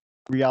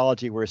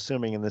rheology we're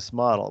assuming in this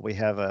model. We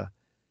have a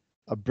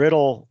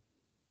brittle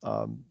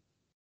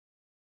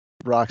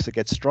rocks that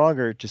get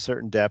stronger to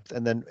certain depth,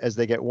 and then as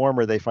they get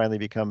warmer, they finally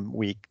become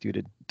weak due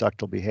to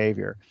ductile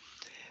behavior.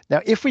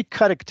 Now, if we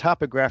cut a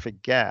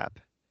topographic gap,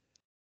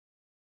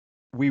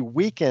 we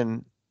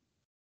weaken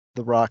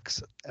the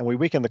rocks and we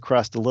weaken the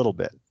crust a little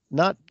bit,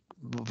 not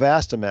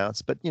vast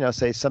amounts, but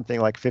say something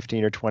like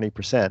 15 or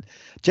 20%,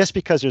 just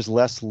because there's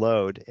less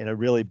load in a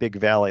really big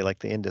valley like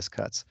the Indus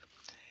cuts.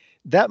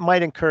 That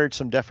might encourage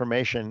some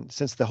deformation.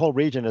 Since the whole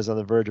region is on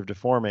the verge of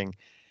deforming,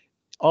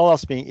 all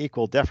else being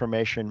equal,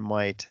 deformation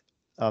might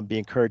be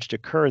encouraged to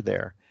occur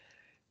there.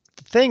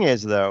 The thing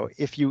is, though,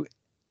 if you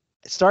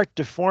start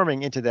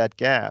deforming into that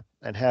gap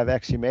and have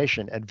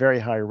exhumation at very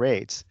high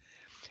rates,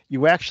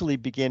 you actually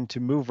begin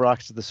to move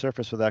rocks to the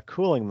surface without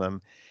cooling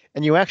them,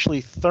 and you actually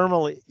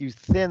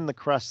thin the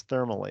crust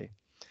thermally.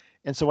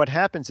 And so what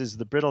happens is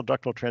the brittle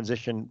ductile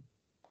transition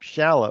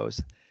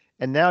shallows,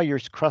 and now your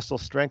crustal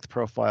strength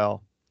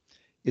profile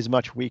is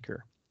much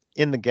weaker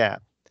in the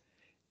gap.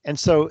 And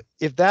so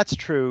if that's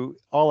true,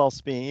 all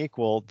else being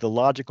equal, the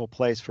logical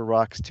place for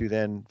rocks to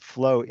then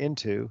flow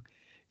into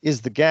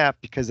is the gap,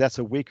 because that's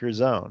a weaker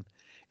zone.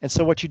 And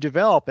so what you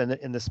develop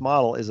in this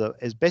model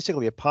is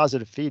basically a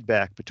positive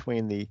feedback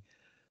between the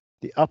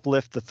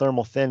uplift, the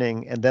thermal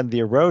thinning, and then the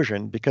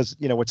erosion, because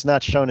what's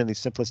not shown in these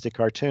simplistic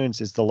cartoons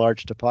is the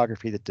large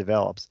topography that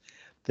develops,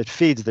 that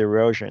feeds the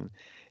erosion.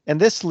 And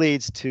this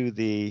leads to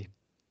the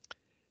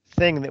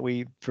thing that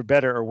we, for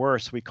better or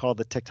worse, we call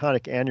the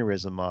tectonic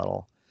aneurysm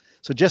model.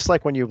 So just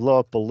like when you blow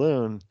up a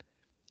balloon,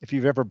 if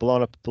you've ever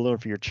blown up a balloon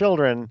for your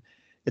children,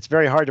 it's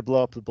very hard to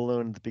blow up the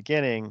balloon at the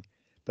beginning,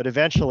 but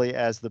eventually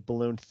as the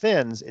balloon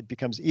thins, it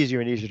becomes easier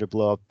and easier to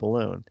blow up the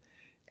balloon.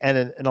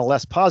 And in a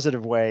less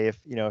positive way, if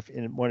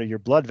in one of your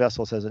blood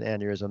vessels has an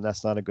aneurysm,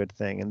 that's not a good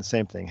thing, and the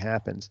same thing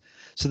happens.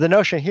 So the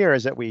notion here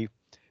is that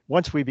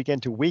once we begin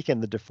to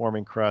weaken the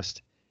deforming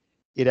crust,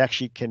 it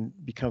actually can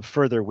become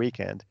further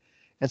weakened.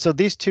 And so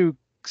these two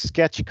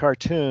sketch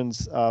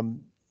cartoons,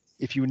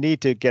 if you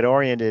need to get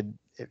oriented,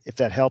 if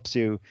that helps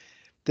you,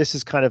 this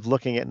is kind of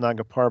looking at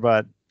Nanga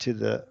Parbat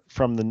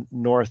from the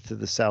north to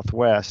the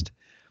southwest.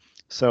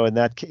 So in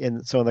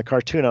the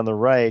cartoon on the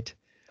right,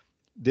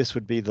 this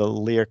would be the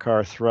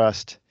Liakar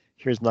thrust.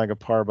 Here's Nanga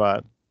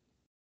Parbat,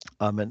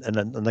 and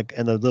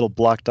the little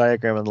block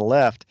diagram on the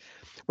left.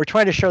 We're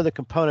trying to show the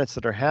components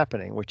that are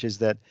happening, which is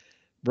that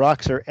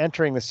rocks are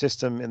entering the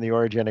system in the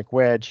orogenic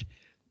wedge.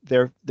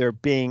 They're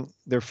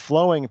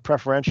flowing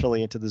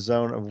preferentially into the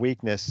zone of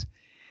weakness.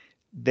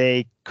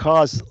 They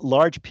cause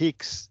large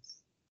peaks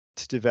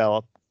to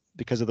develop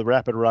because of the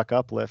rapid rock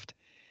uplift.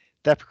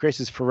 That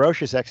creates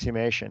ferocious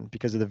exhumation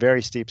because of the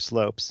very steep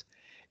slopes.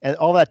 And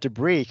all that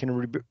debris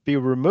can be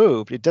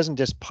removed. It doesn't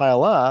just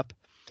pile up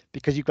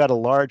because you've got a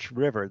large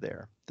river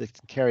there that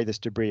can carry this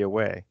debris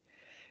away.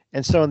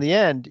 And so in the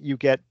end, you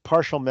get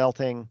partial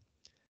melting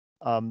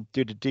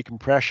due to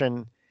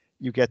decompression.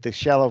 You get the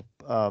shallow,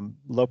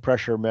 low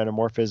pressure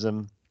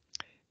metamorphism.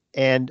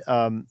 And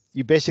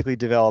you basically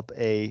develop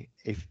a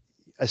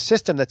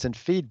system that's in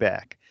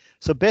feedback.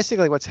 So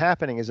basically what's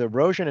happening is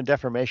erosion and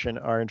deformation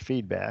are in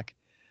feedback.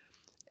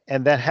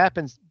 And that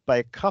happens by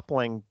a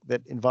coupling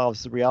that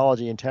involves the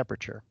rheology and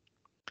temperature.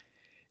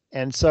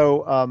 And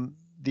so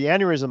the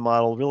aneurysm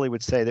model really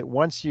would say that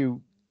once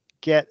you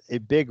get a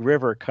big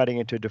river cutting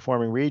into a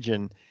deforming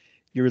region,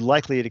 you're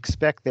likely to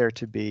expect there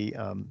to be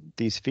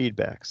these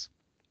feedbacks.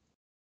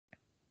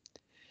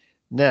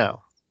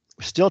 Now,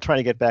 we're still trying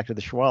to get back to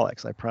the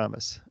Siwaliks, I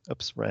promise.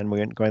 Oops, and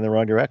we're going the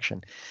wrong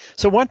direction.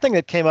 So one thing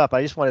that came up,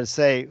 I just wanted to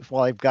say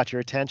while I've got your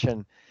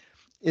attention,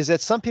 is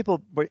that some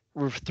people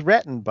were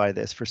threatened by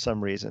this for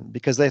some reason,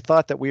 because they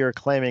thought that we were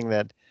claiming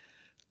that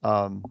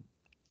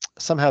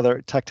somehow the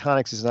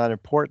tectonics is not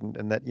important,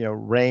 and that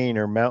rain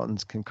or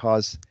mountains can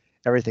cause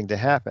everything to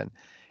happen.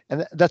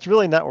 And that's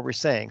really not what we're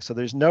saying. So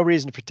there's no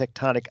reason for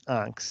tectonic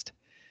angst.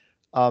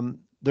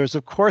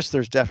 Of course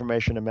there's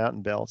deformation in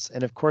mountain belts,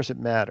 and of course it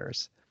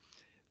matters.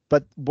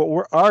 But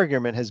our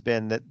argument has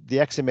been that the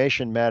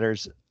exhumation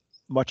matters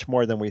much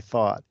more than we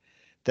thought.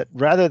 That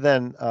rather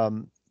than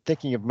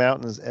thinking of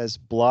mountains as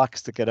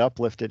blocks that get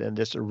uplifted and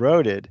just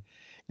eroded,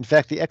 in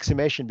fact, the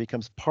exhumation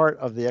becomes part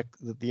of the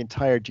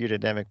entire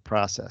geodynamic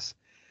process.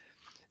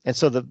 And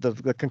so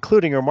the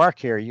concluding remark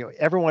here,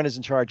 everyone is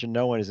in charge and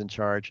no one is in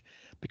charge,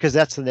 because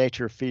that's the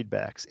nature of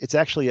feedbacks. It's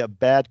actually a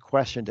bad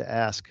question to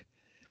ask,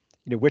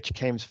 which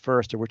came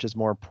first or which is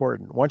more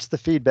important. Once the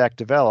feedback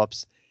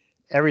develops,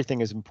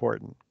 everything is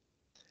important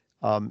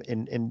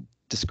in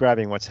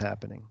describing what's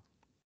happening.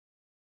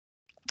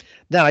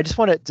 Now, I just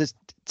want to just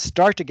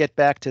start to get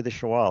back to the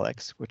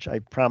Siwaliks, which I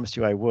promised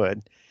you I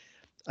would.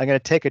 I'm going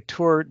to take a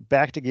tour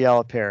back to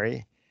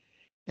Gyalapari.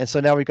 And so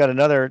now we've got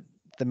another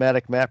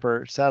thematic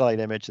mapper satellite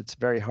image that's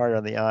very hard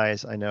on the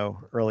eyes, I know,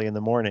 early in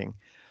the morning.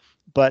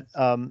 But,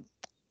 and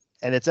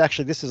it's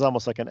actually, this is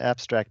almost like an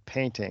abstract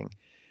painting.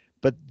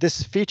 But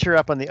this feature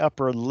up on the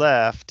upper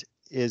left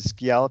is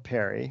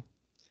Gyalapari.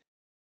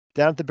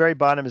 Down at the very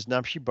bottom is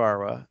Namche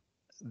Barwa.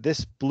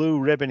 This blue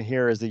ribbon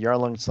here is the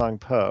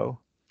Yarlung-Tsangpo.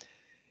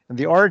 And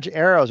the orange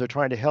arrows are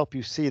trying to help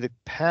you see the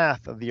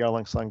path of the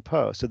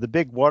Yarlung-Tsangpo. So the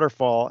big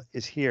waterfall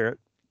is here,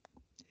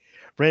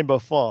 Rainbow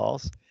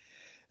Falls.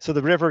 So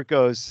the river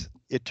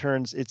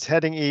it's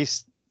heading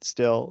east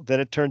still, then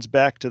it turns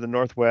back to the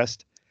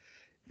northwest.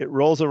 It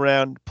rolls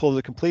around, pulls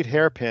a complete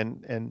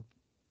hairpin, and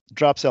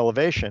drops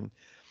elevation.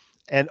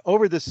 And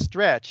over this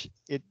stretch,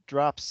 it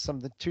drops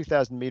some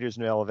 2,000 meters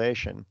in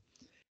elevation.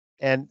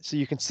 And so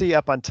you can see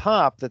up on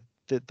top that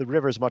the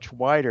river is much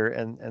wider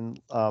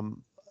and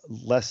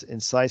less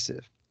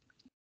incisive.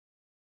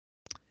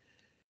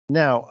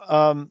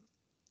 Now,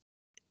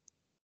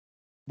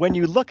 when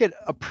you look at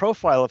a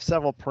profile of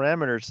several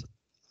parameters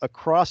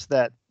across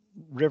that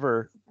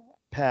river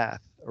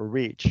path or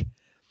reach,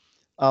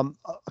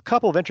 a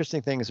couple of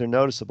interesting things are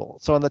noticeable.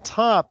 So on the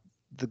top,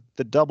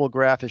 the double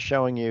graph is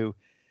showing you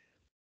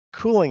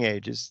cooling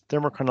ages,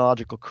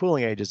 thermochronological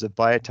cooling ages of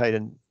biotite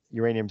and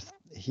uranium,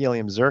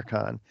 helium,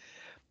 zircon.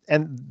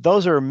 And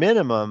those are a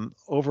minimum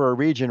over a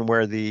region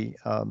where the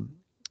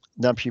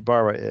Namche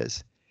Barwa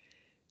is.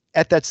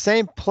 At that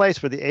same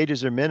place where the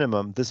ages are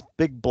minimum, this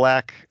big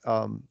black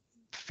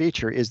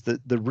feature is the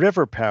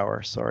river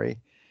power,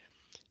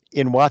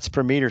 in watts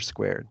per meter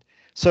squared.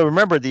 So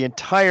remember, the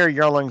entire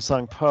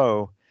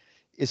Yarlung-Tsangpo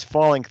is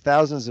falling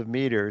thousands of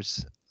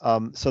meters.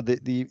 So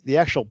the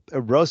actual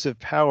erosive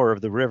power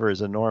of the river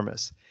is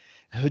enormous.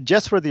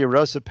 Just where the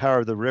erosive power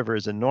of the river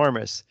is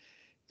enormous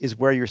is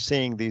where you're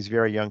seeing these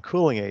very young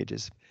cooling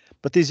ages.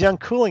 But these young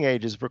cooling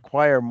ages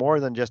require more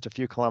than just a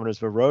few kilometers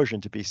of erosion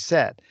to be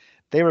set.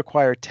 They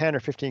require 10 or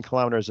 15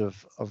 kilometers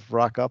of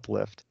rock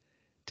uplift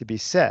to be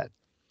set.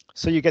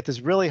 So you get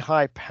this really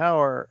high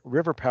power,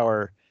 river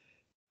power,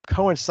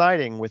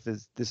 coinciding with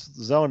this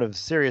zone of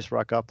serious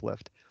rock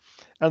uplift.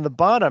 On the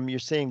bottom, you're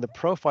seeing the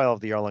profile of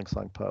the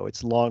Yarlung-Tsangpo,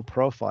 its long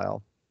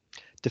profile,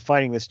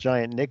 defining this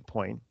giant nig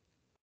point.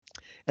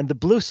 And the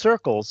blue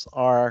circles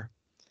are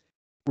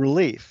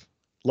relief,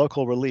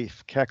 local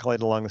relief,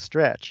 calculated along the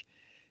stretch.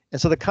 And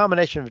so the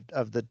combination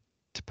of the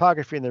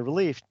topography and the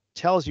relief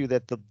tells you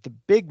that the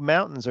big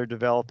mountains are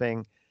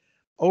developing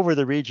over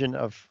the region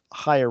of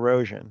high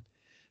erosion.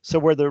 So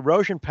where the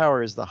erosion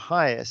power is the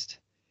highest,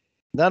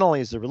 not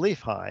only is the relief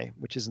high,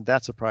 which isn't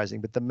that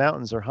surprising, but the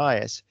mountains are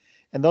highest.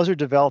 And those are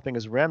developing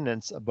as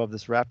remnants above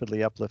this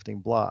rapidly uplifting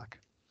block.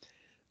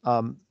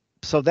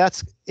 So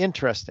that's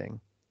interesting.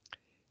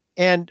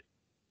 And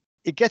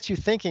it gets you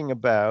thinking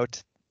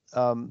about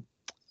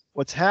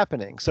what's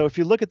happening. So if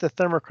you look at the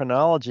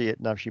thermochronology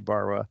at Namche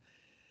Barwa,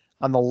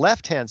 on the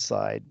left-hand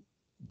side,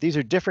 these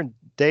are different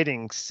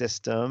dating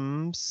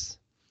systems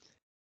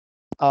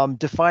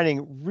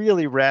defining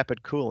really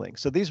rapid cooling.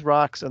 So these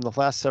rocks in the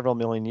last several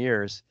million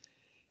years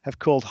have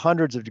cooled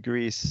hundreds of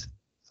degrees,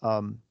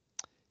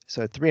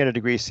 so 300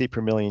 degrees C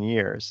per million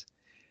years.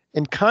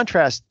 In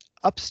contrast,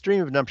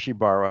 upstream of Namche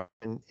Barwa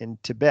in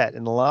Tibet,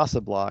 in the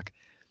Lhasa block,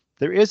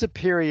 there is a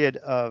period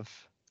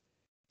of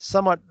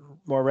somewhat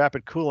more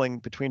rapid cooling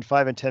between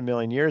 5 and 10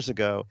 million years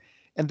ago,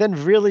 and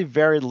then really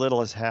very little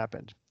has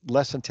happened,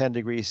 less than 10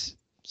 degrees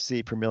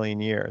C per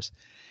million years.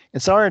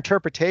 And so our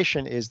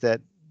interpretation is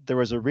that there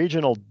was a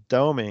regional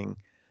doming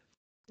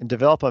and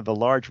development of a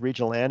large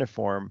regional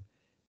aniform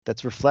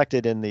that's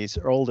reflected in these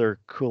older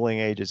cooling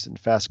ages and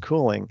fast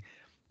cooling,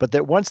 but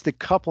that once the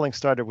coupling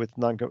started with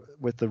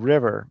the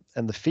river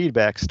and the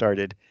feedback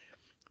started,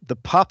 the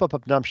pop-up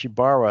of Namche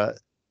Barwa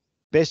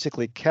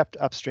basically kept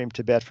upstream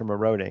Tibet from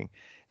eroding.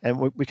 And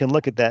we can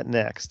look at that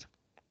next.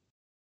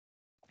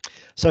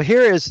 So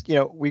here is,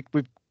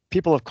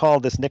 people have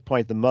called this nig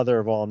point the mother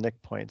of all nig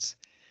points.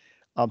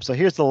 So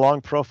here's the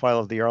long profile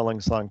of the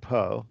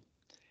Yarlung-Tsangpo.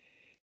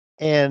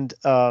 And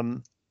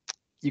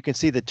you can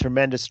see the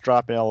tremendous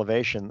drop in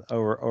elevation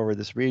over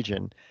this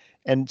region.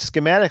 And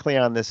schematically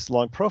on this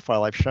long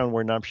profile, I've shown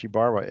where Namche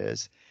Barwa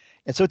is.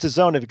 And so it's a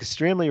zone of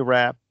extremely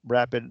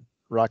rapid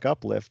rock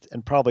uplift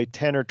and probably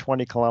 10 or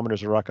 20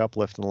 kilometers of rock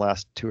uplift in the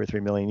last 2 or 3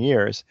 million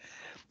years.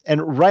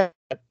 And right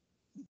at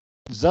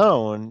that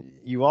zone,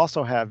 you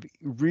also have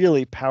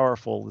really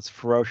powerful, this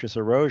ferocious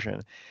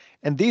erosion.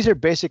 And these are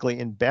basically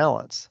in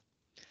balance.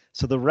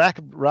 So the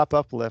rock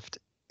uplift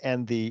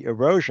and the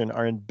erosion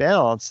are in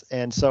balance.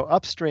 And so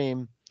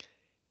upstream,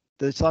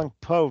 the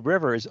Tsangpo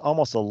River is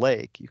almost a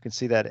lake. You can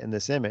see that in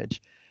this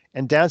image.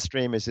 And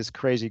downstream is this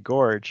crazy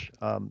gorge,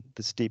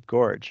 the steep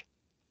gorge.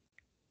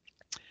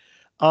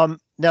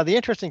 Now, the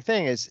interesting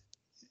thing is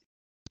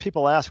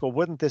people ask, well,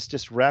 wouldn't this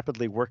just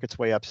rapidly work its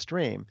way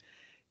upstream?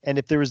 And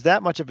if there was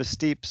that much of a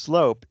steep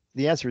slope,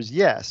 the answer is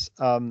yes.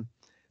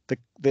 The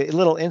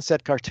little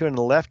inset cartoon on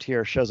the left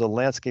here shows a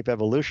landscape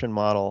evolution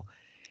model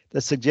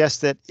that suggests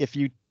that if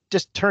you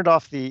just turned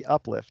off the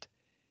uplift,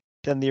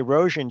 then the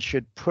erosion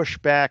should push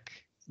back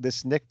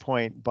this nig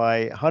point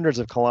by hundreds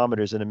of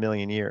kilometers in a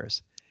million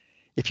years.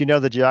 If you know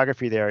the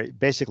geography there,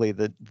 basically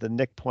the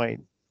nig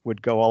point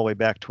would go all the way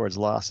back towards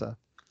Lhasa,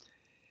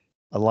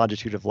 a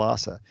longitude of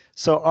Lhasa.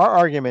 So our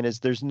argument is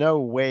there's no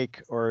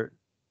wake or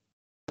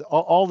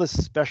all this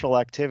special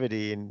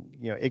activity and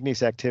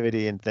igneous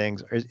activity and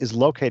things is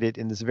located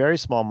in this very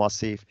small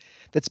massif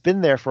that's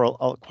been there for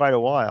quite a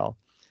while.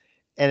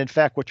 And in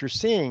fact, what you're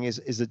seeing is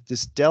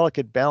this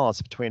delicate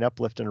balance between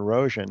uplift and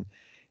erosion.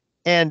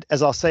 And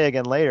as I'll say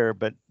again later,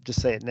 but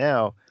just say it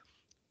now,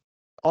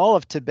 all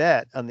of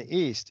Tibet on the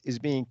east is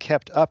being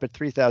kept up at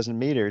 3,000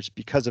 meters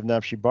because of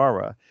Namche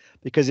Barwa.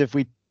 Because if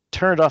we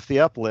turned off the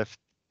uplift,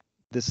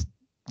 this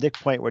Nick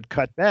Point would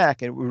cut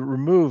back and would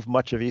remove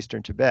much of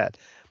eastern Tibet.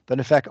 But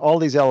in fact, all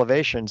these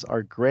elevations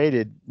are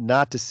graded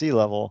not to sea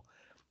level,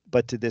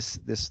 but to this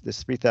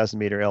 3,000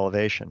 meter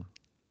elevation.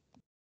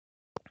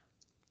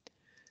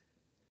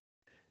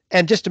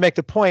 And just to make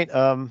the point,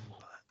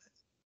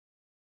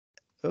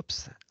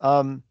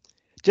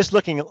 just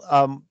looking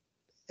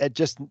at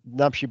just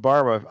Namche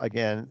Barwa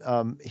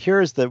again,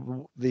 here is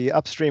the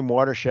upstream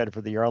watershed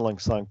for the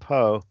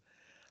Yarlung-Tsangpo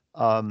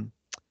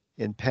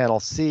in panel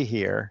C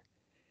here.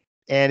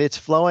 And it's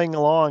flowing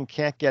along,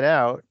 can't get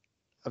out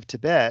of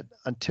Tibet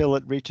until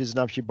it reaches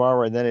Namche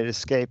Barwa, and then it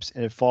escapes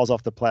and it falls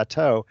off the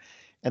plateau.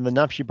 And the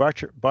Namche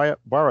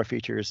Barwa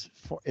feature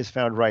is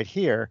found right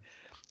here.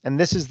 And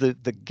this is the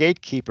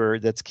gatekeeper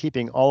that's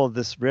keeping all of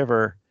this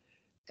river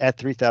at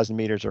 3,000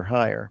 meters or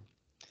higher.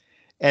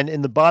 And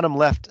in the bottom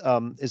left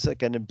is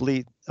like an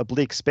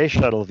oblique space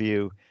shuttle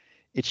view.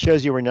 It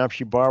shows you where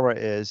Namche Barwa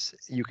is.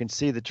 You can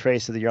see the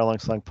trace of the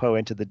Yarlung-Tsangpo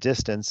into the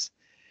distance.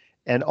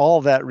 And all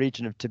of that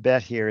region of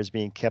Tibet here is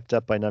being kept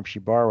up by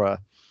Namche Barwa.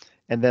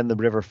 And then the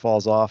river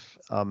falls off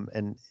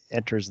and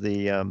enters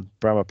the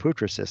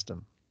Brahmaputra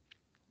system.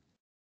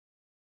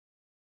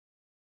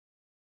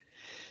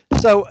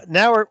 So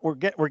now we're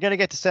going to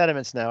get to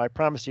sediments now. I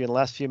promised you in the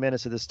last few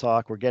minutes of this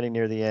talk, we're getting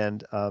near the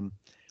end.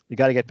 We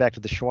got to get back to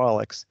the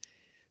Siwaliks.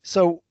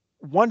 So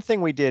one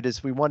thing we did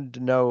is we wanted to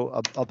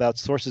know about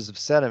sources of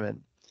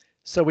sediment.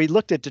 So we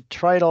looked at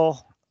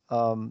detrital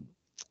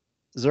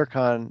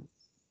zircon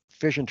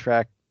fission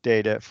track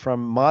data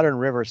from modern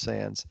river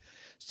sands.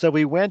 So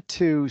we went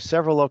to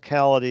several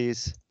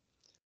localities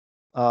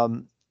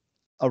around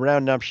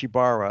Namche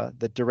Barwa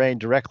that drain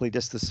directly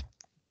just this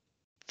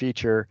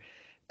feature.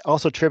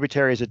 Also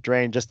tributaries that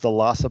drain just the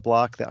Lhasa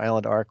block, the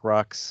island arc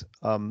rocks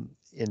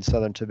in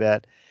southern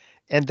Tibet.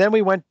 And then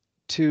we went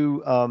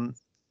to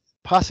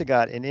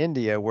Pasighat in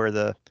India, where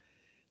the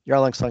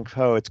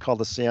Yarlung-Tsangpo, it's called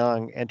the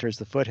Siang, enters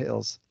the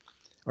foothills,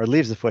 or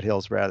leaves the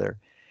foothills rather.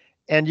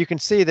 And you can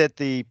see that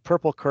the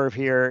purple curve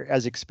here,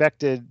 as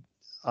expected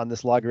on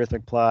this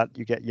logarithmic plot,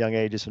 you get young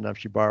ages from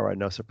Namche Barwa,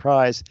 no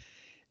surprise.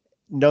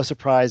 No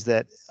surprise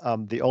that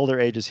the older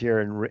ages here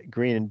in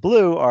green and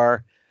blue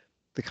are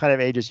the kind of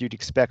ages you'd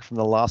expect from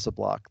the Lhasa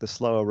block, the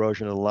slow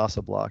erosion of the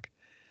Lhasa block.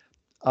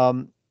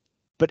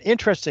 But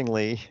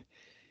interestingly,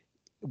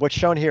 what's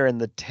shown here in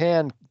the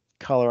tan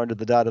color under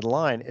the dotted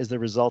line is the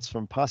results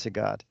from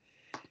Pasighat.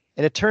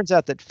 And it turns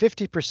out that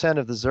 50%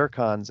 of the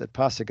zircons at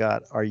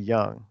Pasighat are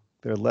young.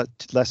 They're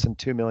less than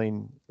 2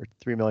 million or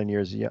 3 million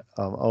years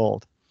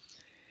old.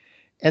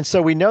 And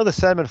so we know the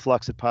sediment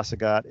flux at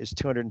Pasighat is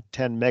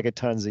 210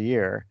 megatons a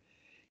year.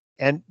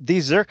 And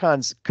these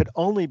zircons could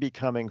only be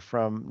coming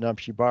from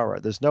Namche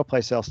Barwa. There's no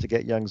place else to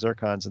get young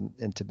zircons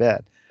in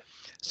Tibet.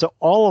 So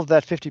all of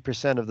that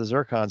 50% of the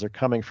zircons are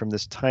coming from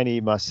this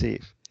tiny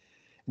massif.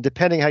 And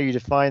depending how you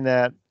define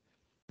that,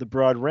 the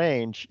broad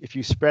range, if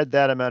you spread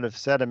that amount of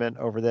sediment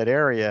over that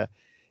area,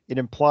 it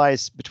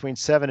implies between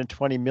 7 and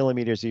 20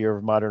 millimeters a year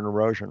of modern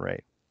erosion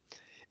rate.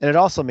 And it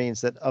also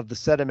means that of the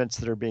sediments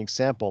that are being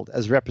sampled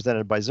as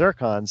represented by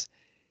zircons,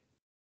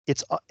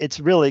 it's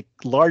really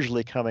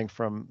largely coming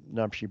from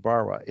Namche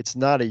Barwa. It's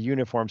not a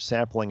uniform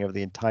sampling of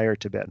the entire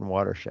Tibetan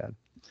watershed,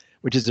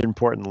 which is an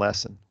important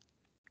lesson.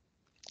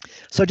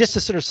 So just to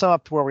sort of sum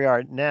up to where we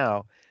are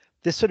now,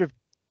 this sort of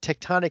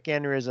tectonic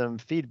aneurysm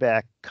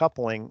feedback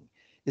coupling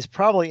is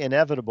probably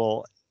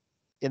inevitable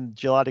in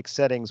geologic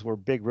settings where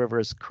big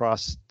rivers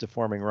cross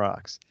deforming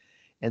rocks.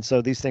 And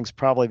so these things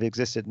probably have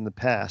existed in the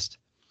past.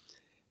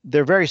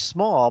 They're very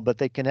small, but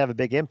they can have a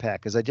big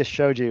impact. As I just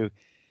showed you,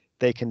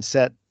 they can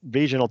set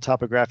regional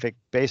topographic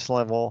base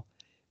level.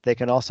 They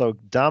can also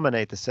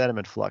dominate the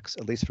sediment flux,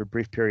 at least for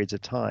brief periods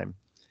of time.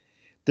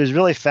 There's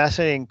really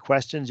fascinating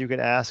questions you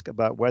could ask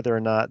about whether or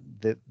not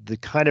the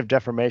kind of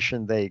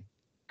deformation they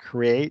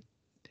create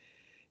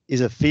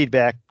is a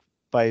feedback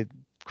by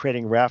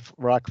creating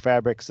rock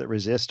fabrics that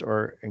resist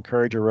or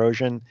encourage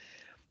erosion.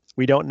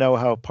 We don't know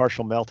how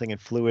partial melting in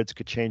fluids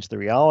could change the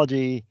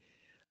rheology.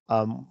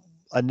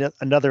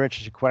 Another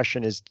interesting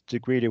question is the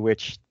degree to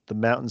which the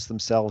mountains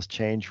themselves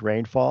change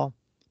rainfall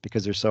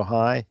because they're so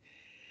high.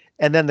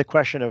 And then the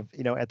question of,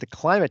 at the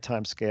climate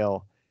time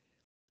scale,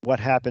 what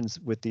happens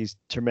with these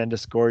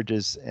tremendous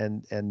gorges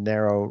and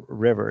narrow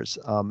rivers?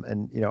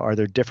 And are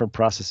there different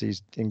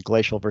processes in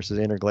glacial versus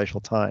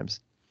interglacial times?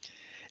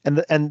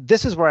 And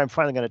this is where I'm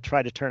finally going to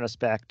try to turn us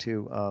back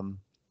to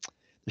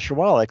the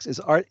Siwaliks.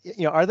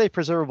 Are they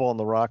preservable in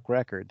the rock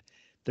record?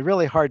 They're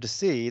really hard to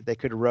see. They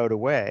could erode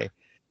away.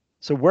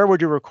 So where would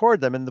you record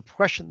them? And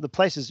the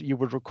places you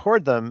would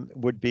record them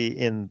would be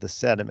in the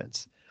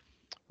sediments,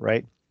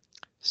 right?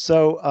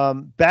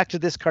 So back to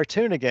this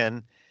cartoon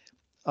again.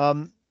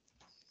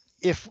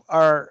 If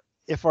our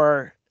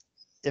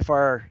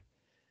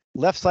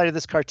left side of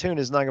this cartoon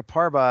is Nanga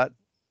Parbat,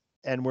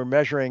 and we're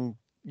measuring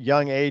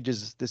young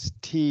ages, this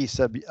T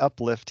sub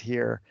uplift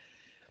here,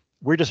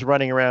 we're just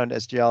running around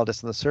as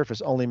geologists on the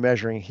surface, only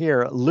measuring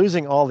here,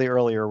 losing all the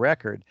earlier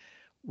record.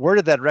 Where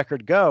did that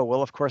record go?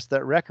 Well, of course,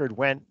 that record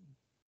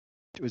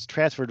was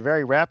transferred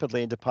very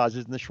rapidly and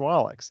deposited in the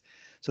Siwaliks.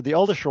 So the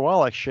older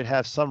Siwalik should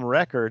have some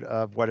record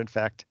of what in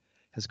fact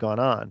has gone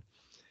on.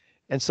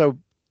 And so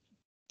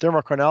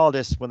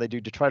thermochronologists, when they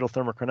do detrital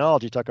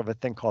thermochronology, talk of a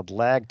thing called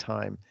lag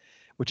time,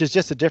 which is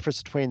just the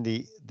difference between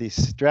the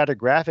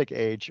stratigraphic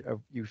age of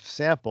you've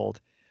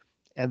sampled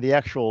and the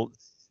actual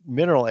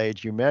mineral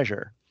age you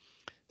measure.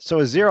 So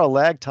a zero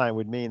lag time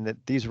would mean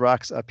that these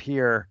rocks up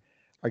here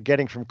are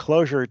getting from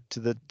closure to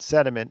the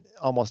sediment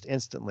almost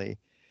instantly,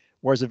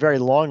 whereas a very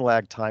long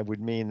lag time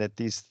would mean that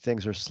these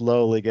things are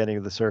slowly getting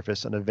to the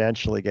surface and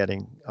eventually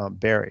getting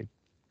buried.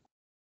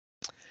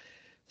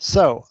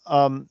 So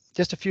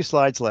just a few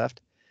slides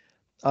left.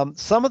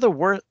 Some of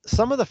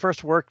the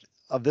first work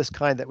of this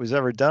kind that was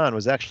ever done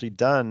was actually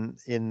done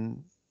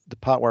in the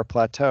Potwar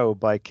Plateau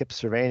by Kip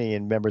Cerveny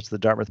and members of the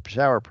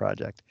Dartmouth-Peshawar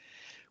project,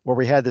 where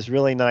we had this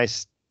really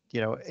nice,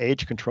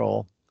 age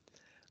control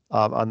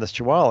on the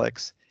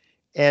Siwaliks.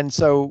 And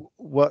so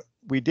what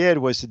we did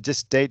was to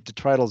just date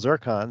detrital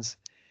zircons,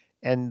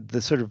 and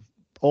the sort of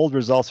old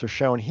results are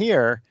shown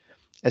here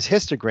as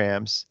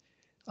histograms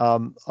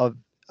of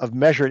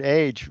measured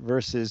age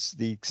versus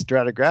the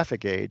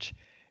stratigraphic age.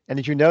 And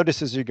as you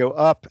notice, as you go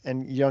up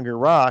and younger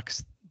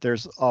rocks,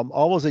 there's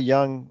always a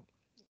young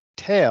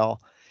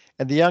tail,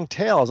 and the young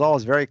tail is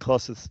always very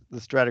close to the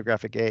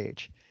stratigraphic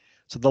age.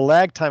 So the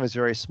lag time is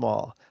very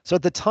small. So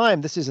at the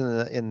time, this is in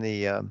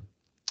the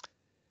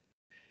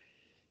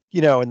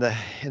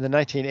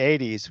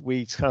 1980s,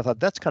 we kind of thought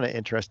that's kind of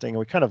interesting, and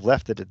we kind of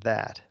left it at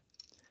that.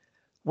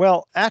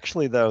 Well,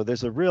 actually, though,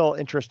 there's a real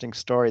interesting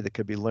story that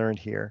could be learned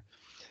here.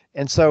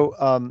 And so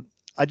I'm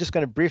just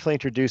going to briefly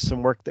introduce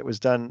some work that was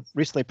done,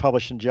 recently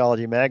published in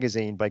Geology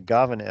Magazine by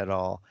Gavin et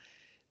al.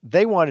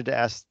 They wanted to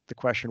ask the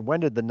question,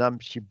 when did the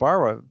Namche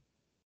Barwa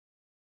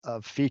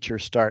feature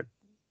start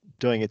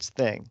doing its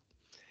thing?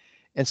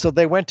 And so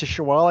they went to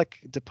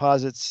Siwalik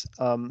deposits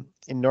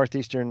in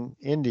northeastern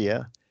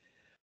India,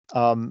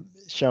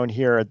 shown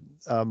here at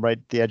right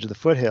at the edge of the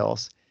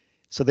foothills.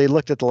 So they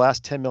looked at the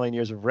last 10 million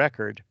years of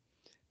record.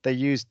 They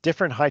used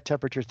different high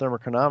temperature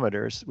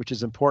thermochronometers, which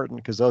is important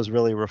because those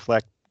really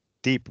reflect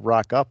deep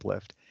rock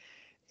uplift.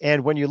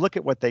 And when you look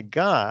at what they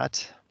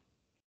got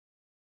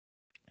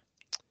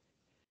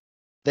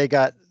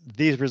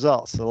these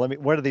results. So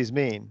what do these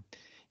mean?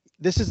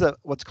 This is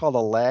what's called a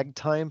lag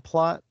time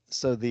plot.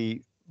 So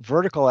the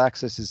vertical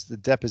axis is the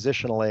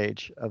depositional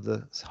age of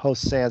the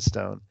host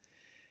sandstone,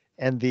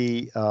 and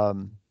the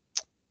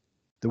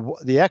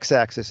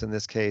x-axis in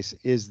this case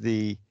is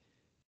the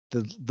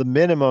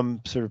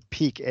minimum sort of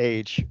peak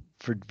age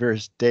for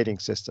various dating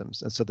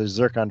systems. And so there's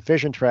zircon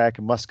fission track,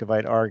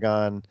 muscovite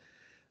argon,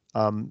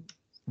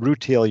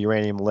 rutile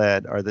uranium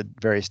lead are the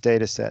various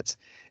data sets.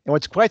 And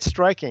what's quite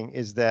striking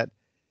is that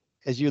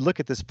as you look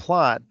at this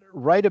plot,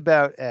 right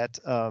about at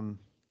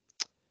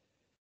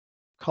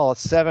call it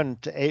 7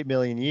 to 8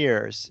 million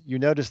years, you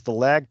notice the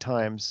lag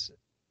times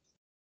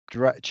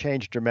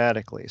change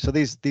dramatically. So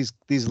these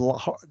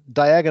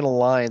diagonal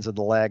lines of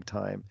the lag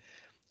time,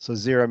 so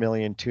 0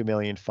 million, 2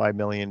 million, 5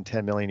 million,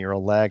 10 million year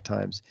old lag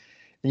times.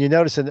 And you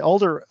notice in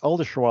older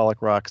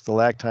Siwalik rocks, the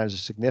lag times are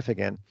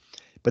significant,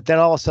 but then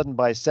all of a sudden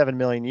by 7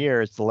 million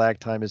years, the lag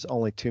time is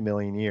only 2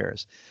 million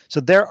years.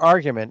 So their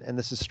argument, and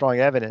this is strong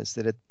evidence,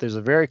 that there's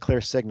a very clear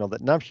signal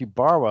that Namche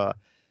Barwa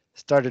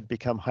started to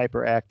become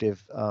hyperactive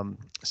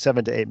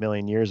 7 to 8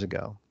 million years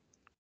ago.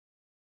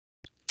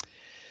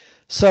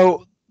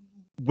 So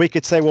we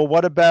could say, well,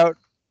 what about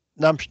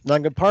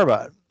Nanga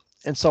Parbat?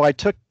 And so I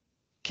took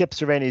Kip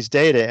Cerveny's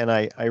data and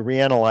I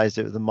reanalyzed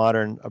it with a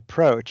modern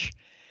approach.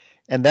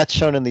 And that's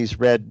shown in these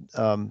red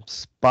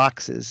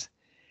boxes.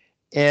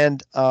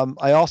 And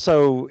I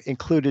also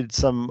included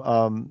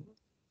some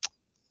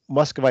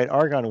muscovite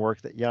argon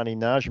work that Yanni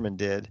Najman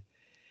did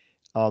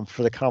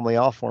for the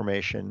Kamlial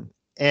formation.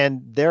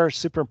 And they're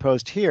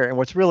superimposed here. And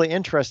what's really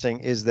interesting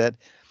is that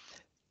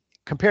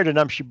compared to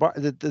Namche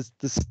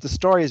Barwa, the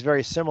story is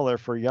very similar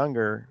for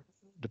younger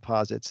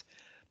deposits,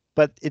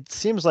 but it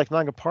seems like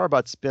Nanga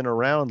Parbat's been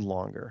around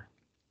longer,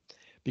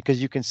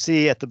 because you can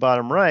see at the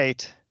bottom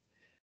right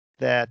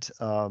that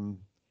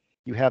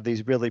you have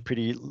these really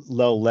pretty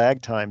low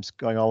lag times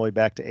going all the way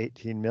back to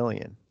 18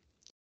 million.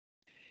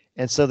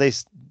 And so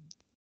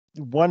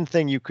one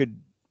thing you could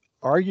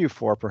argue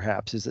for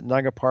perhaps is that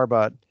Nanga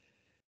Parbat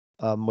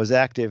was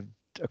active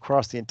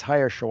across the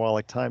entire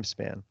Siwalik time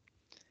span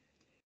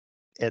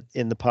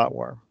in the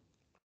Potwar.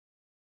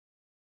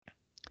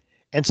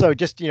 And so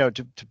just,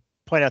 to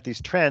point out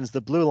these trends,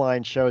 the blue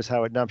line shows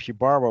how at Namche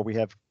Barwa we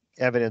have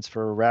evidence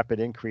for a rapid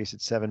increase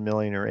at 7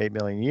 million or 8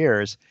 million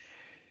years.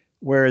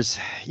 Whereas,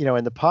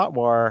 in the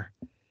Potwar,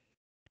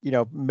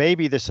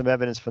 maybe there's some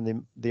evidence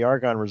from the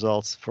argon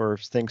results for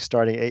things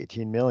starting at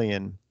 18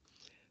 million,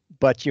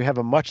 but you have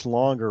a much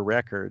longer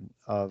record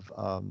of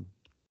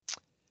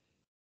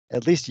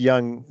at least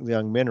young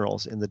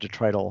minerals in the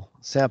detrital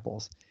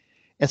samples.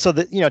 And so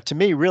that, to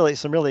me, really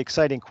some really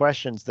exciting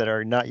questions that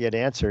are not yet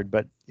answered,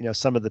 but,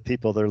 some of the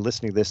people that are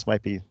listening to this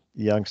might be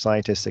young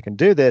scientists that can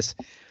do this,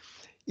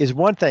 is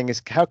one thing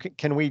is how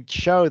can we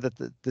show that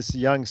this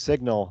young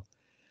signal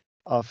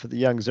for the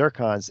young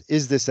zircons,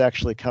 is this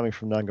actually coming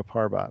from Nanga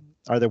Parbat?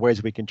 are there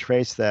ways we can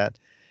trace that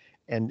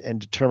and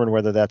determine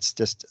whether that's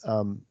just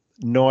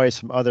noise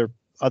from other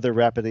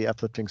rapidly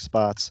uplifting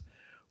spots,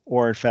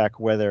 or in fact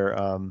whether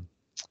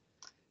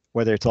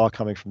it's all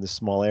coming from this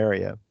small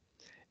area.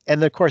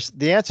 And of course,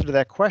 the answer to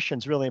that question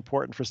is really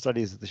important for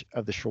studies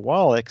of the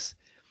Siwaliks,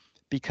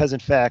 because in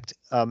fact,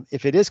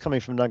 if it is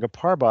coming from Nanga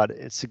Parbat,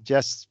 it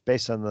suggests,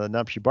 based on the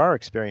Namche Barwa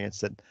experience,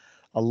 that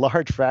a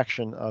large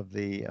fraction of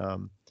the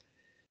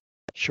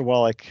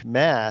Siwalik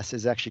mass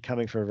is actually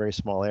coming from a very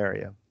small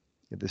area,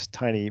 this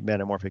tiny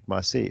metamorphic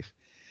massif.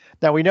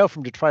 Now we know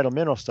from detrital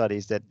mineral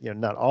studies that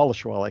not all the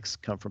Siwaliks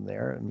come from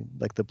there. I mean,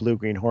 like the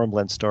blue-green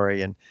hornblende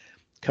story and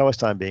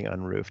Kohistan being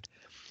unroofed.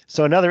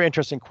 So another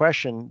interesting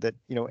question that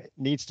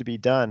needs to be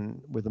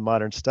done with the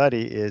modern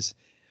study is,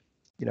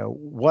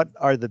 what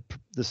are the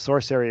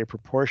source area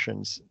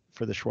proportions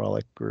for the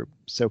Siwalik group?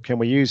 So can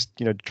we use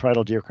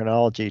detrital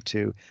geochronology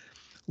to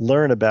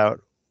learn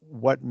about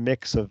what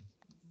mix of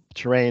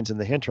terrains in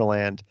the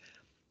hinterland,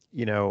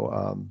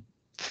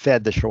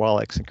 fed the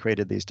Siwaliks and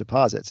created these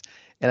deposits?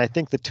 And I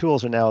think the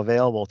tools are now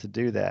available to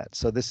do that.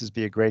 So this would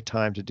be a great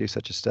time to do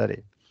such a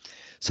study.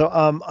 So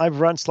I've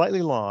run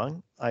slightly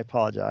long. I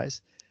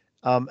apologize.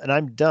 And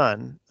I'm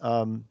done.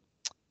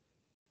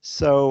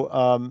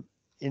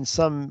 In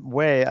some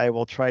way, I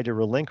will try to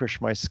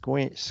relinquish my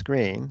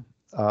screen.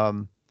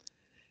 And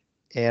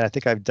I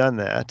think I've done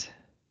that.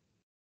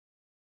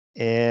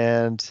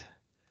 And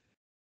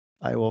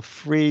I will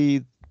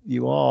free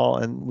you all,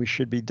 and we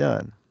should be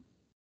done.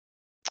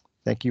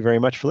 Thank you very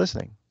much for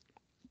listening.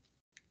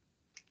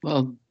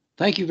 Well,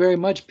 thank you very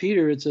much,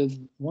 Peter. It's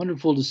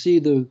wonderful to see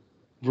the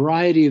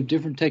variety of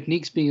different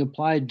techniques being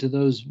applied to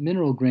those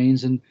mineral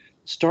grains, and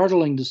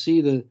startling to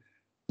see the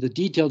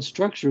detailed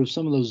structure of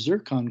some of those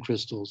zircon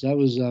crystals. That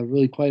was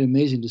really quite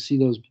amazing to see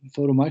those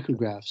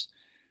photomicrographs.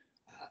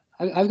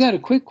 I've got a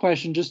quick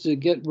question just to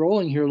get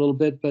rolling here a little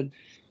bit, but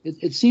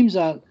it seems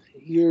that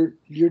your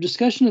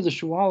discussion of the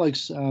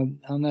Siwaliks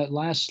on that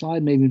last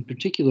slide, maybe in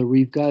particular, where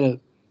you've got a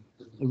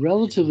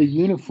relatively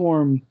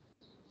uniform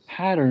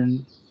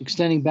pattern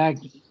extending back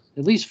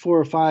at least 4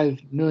 or 5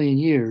 million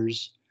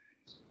years,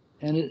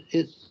 and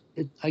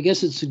I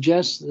guess it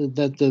suggests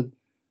that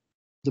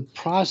the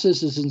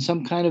process is in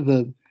some kind of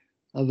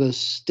a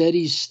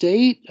steady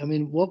state. I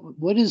mean,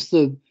 what is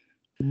the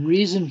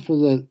reason for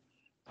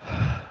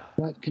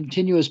that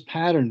continuous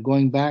pattern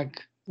going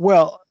back?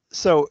 Well,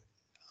 so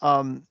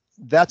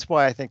that's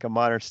why I think a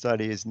modern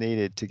study is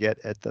needed to get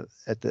at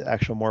the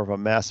actual more of a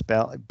mass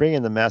balance, bring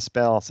in the mass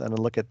balance, and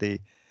look at the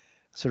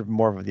sort of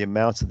more of the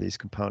amounts of these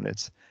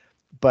components.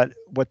 But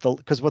what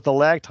the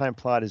lag time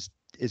plot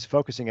is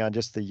focusing on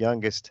just the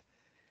youngest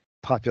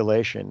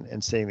population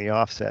and seeing the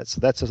offset. So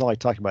that's just only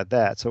talking about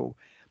that. So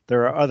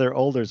there are other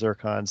older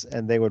zircons,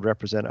 and they would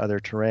represent other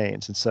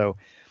terrains. And so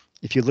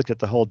if you looked at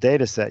the whole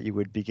data set, you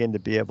would begin to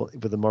be able,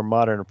 with a more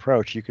modern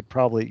approach, you could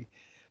probably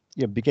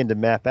begin to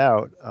map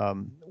out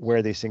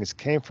where these things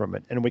came from.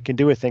 And we can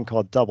do a thing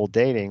called double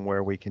dating,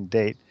 where we can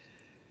date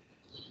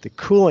the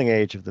cooling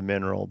age of the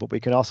mineral, but we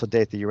can also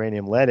date the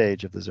uranium lead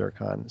age of the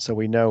zircon. So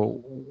we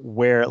know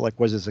where, like,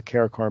 was this a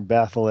Karakoram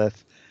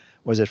batholith?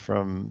 Was it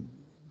from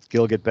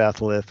Gilgit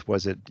batholith?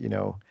 Was it,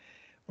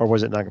 or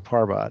was it Nanga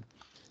Parbat?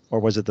 Or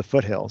was it the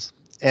foothills?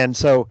 And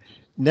so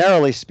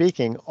narrowly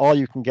speaking, all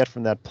you can get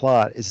from that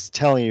plot is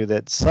telling you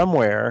that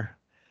somewhere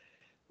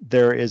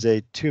there is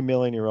a 2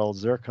 million year old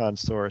zircon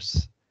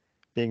source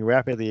being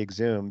rapidly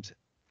exhumed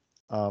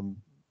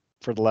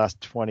for the last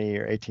 20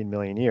 or 18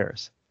 million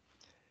years.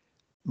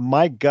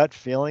 My gut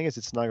feeling is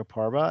it's Nanga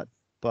Parbat,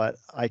 but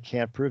I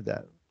can't prove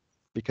that,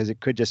 because it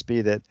could just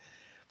be that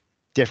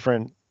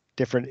different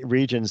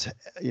regions,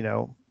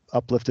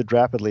 uplifted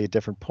rapidly at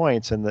different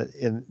points, and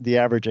the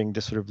averaging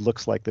just sort of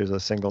looks like there's a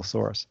single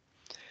source.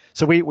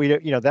 So we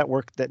that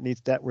work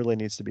that really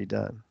needs to be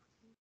done.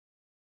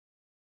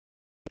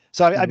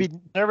 So I'd be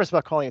nervous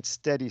about calling it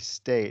steady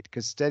state,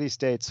 because steady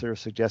state's sort of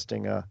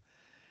suggesting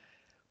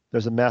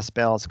there's a mass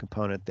balance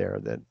component there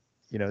that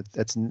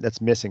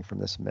that's missing from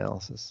this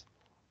analysis.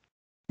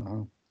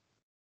 Uh-huh.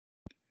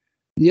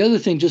 The other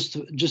thing,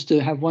 just to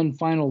have one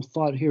final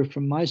thought here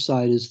from my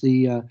side, is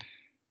the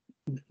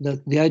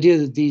idea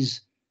that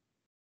these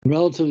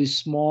relatively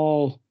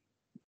small,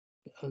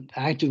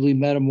 actively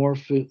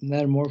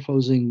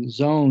metamorphosing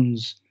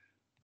zones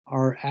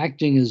are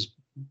acting as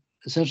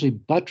essentially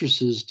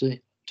buttresses to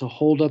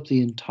hold up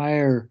the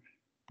entire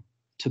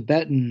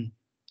Tibetan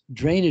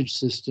drainage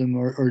system,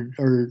 or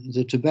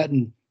the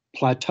Tibetan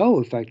plateau,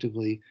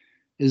 effectively,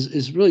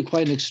 is really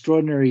quite an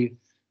extraordinary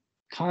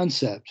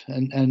concept.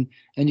 And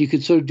you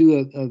could sort of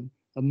do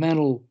a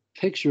mental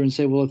picture and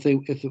say, well,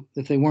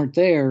 if they weren't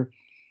there,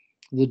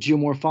 the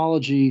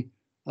geomorphology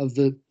of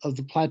the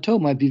plateau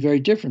might be very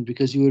different,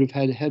 because you would have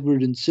had a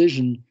headward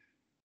incision.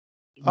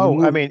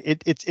 Oh, I mean,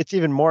 it's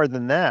even more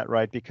than that,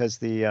 right? Because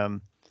the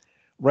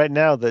right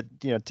now the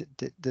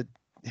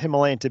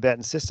Himalayan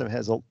Tibetan system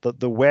has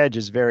the wedge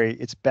is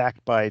it's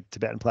backed by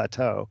Tibetan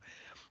plateau,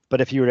 but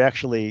if you would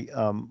actually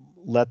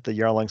let the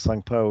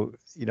Yarlung-Tsangpo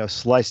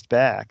sliced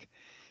back,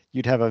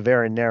 you'd have a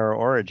very narrow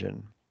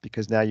origin,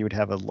 because now you would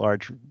have a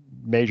large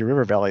major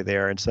river valley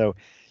there, and so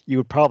you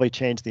would probably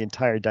change the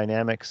entire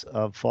dynamics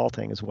of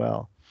faulting as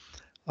well,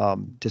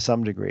 to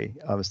some degree,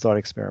 as thought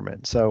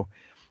experiment. So,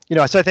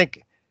 so I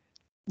think,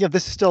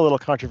 this is still a little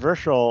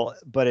controversial,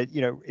 but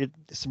it's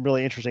some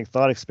really interesting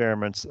thought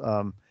experiments.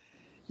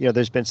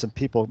 There's been some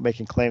people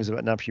making claims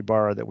about Namche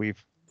Barwa that we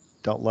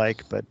don't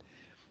like, but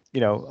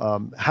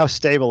how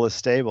stable is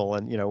stable,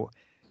 and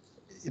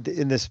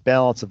in this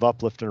balance of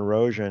uplift and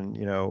erosion,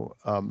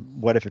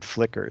 what if it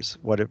flickers?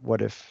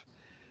 What if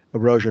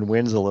erosion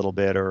wins a little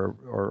bit, or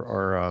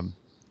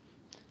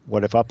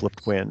what if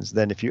uplift wins?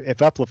 Then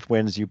if uplift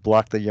wins, you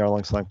block the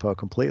Yarlung-Tsangpo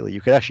completely.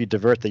 You could actually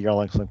divert the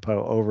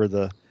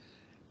Yarlung-Tsangpo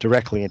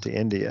directly into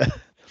India.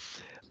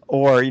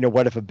 Or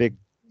what if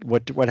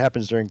what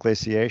happens during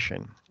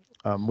glaciation?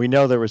 We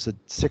know there was a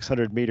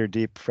 600-meter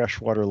deep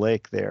freshwater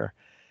lake there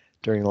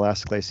during the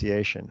last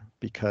glaciation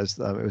because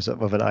it was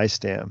of an ice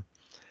dam.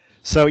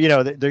 So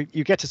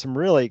you get to some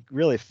really,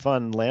 really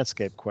fun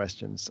landscape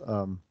questions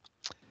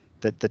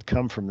that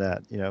come from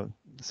that.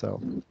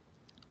 So.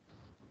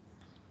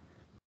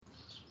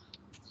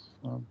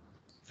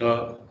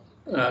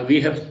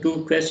 We have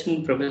two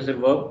questions, Professor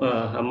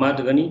Hamad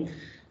Ghani.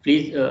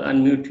 Please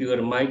unmute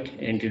your mic,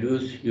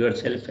 introduce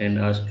yourself, and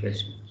ask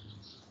question.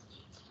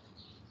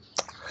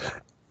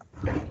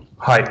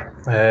 Hi,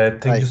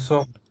 thank you so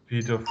much,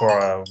 Peter, for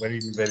a very,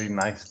 very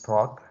nice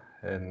talk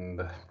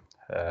and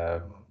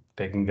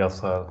taking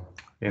us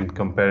in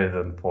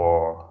comparison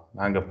for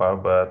Nanga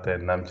Parbat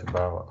and Namche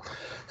Barwa.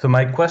 So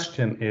my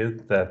question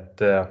is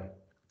that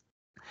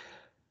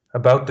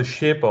about the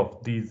shape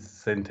of these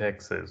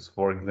syntaxes.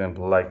 For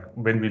example, like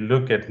when we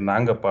look at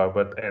Nanga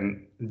Parbat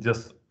and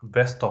just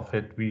west of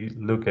it, we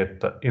look at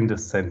the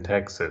Indus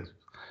syntaxes.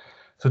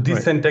 So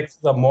these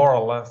syntaxes are more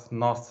or less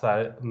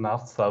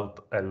north-south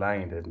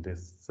aligned in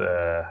this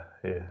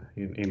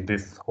in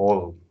this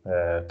whole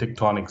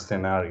tectonic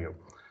scenario.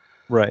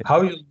 Right.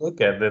 How you look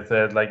at this,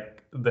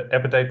 like the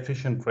appetite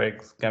fission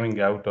tracks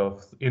coming out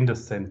of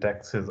Indus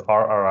syntaxes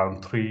are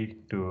around 3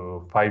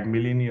 to 5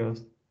 million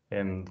years,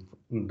 and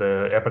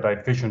the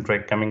appetite fission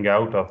track coming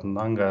out of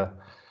Nanga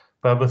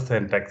Parbat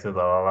syntaxes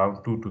are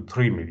around 2 to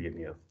 3 million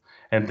years.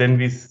 And then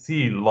we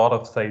see a lot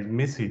of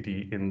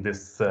seismicity in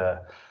this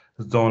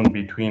zone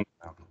between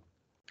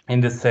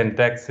in the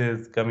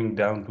syntaxes coming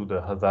down to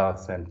the Hazara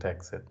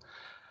syntaxes.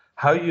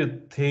 How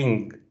you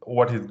think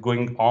what is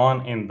going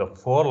on in the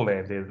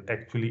foreland is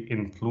actually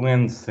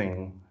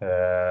influencing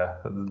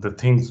the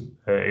things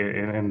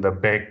in the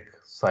back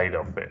side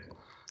of it,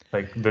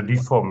 like the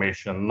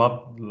deformation,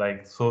 not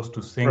like so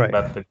to sink,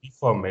 but the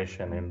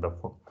deformation in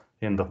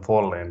the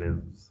foreland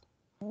is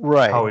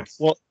how it's.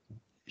 Well,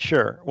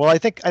 sure. Well, I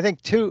think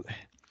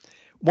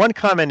one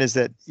comment is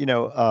that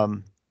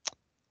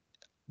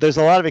there's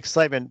a lot of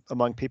excitement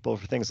among people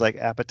for things like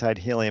appetite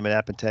helium and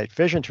appetite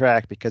fission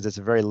track because it's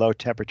a very low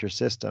temperature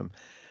system.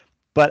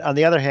 But on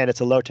the other hand, it's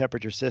a low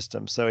temperature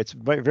system, so it's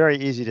very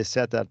easy to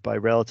set that by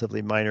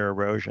relatively minor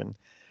erosion.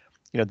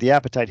 The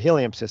appetite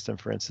helium system,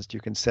 for instance,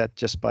 you can set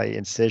just by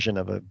incision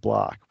of a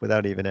block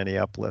without even any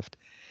uplift.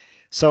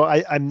 So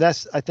I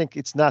think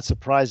it's not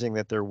surprising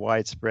that they're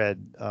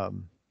widespread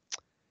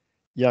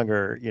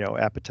younger,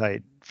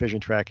 appetite fission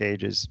track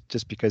ages,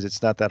 just because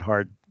it's not that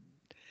hard.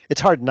 It's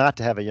hard not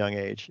to have a young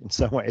age in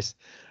some ways.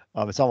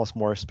 It's almost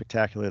more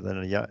spectacular than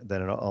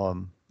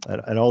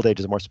an old age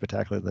is more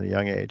spectacular than a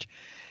young age.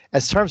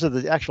 As terms of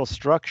the actual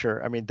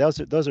structure, I mean, those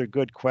are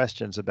good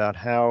questions about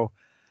how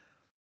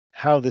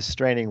this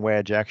straining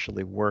wedge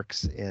actually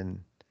works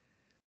in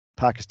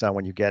Pakistan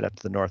when you get up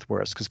to the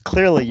northwest, because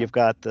clearly you've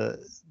got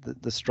the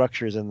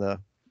structures in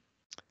the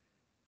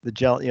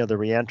gel, the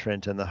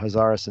reentrant and the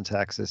Hazara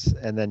syntaxis,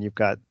 and then you've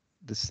got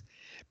this.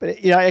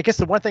 But I guess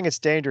the one thing that's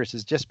dangerous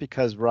is just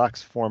because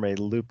rocks form a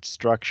looped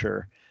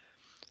structure,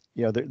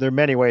 there are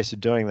many ways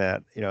of doing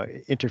that.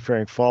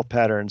 Interfering fault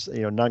patterns.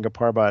 Nanga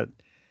Parbat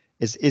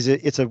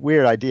it's a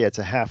weird idea. It's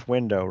a half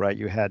window, right?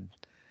 You had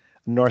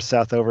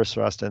north-south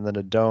overthrust, and then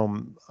a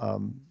dome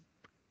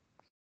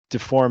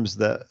deforms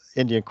the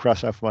Indian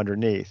crust out from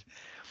underneath.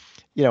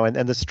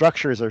 And the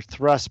structures are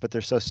thrust, but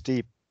they're so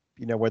steep.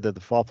 Whether the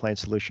fault plane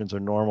solutions are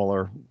normal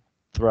or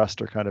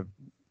thrust, or kind of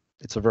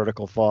it's a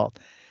vertical fault.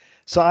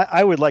 So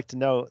I would like to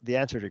know the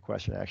answer to your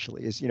question.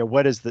 Actually, is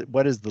what is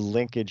the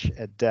linkage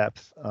at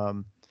depth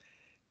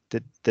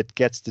that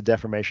gets the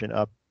deformation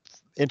up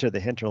into the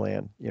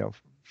hinterland,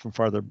 from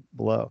farther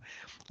below.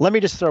 Let me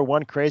just throw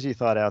one crazy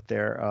thought out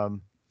there,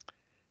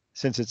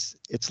 since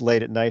it's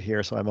late at night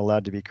here, so I'm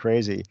allowed to be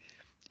crazy.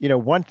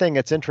 One thing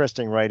that's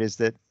interesting, right, is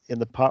that in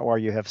the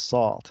Potwar you have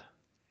salt,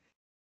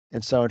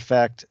 and so in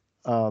fact,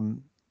 the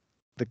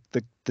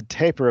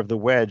taper of the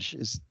wedge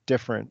is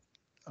different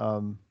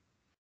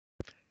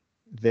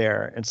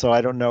there, and so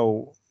I don't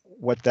know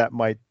what that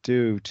might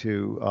do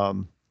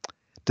to.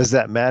 Does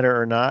that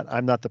matter or not?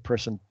 I'm not the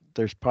person.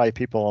 There's probably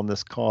people on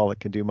this call that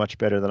can do much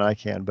better than I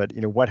can. But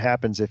what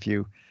happens if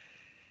you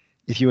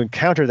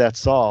encounter that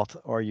salt,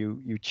 or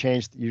you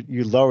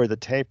lower the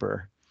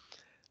taper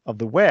of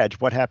the wedge?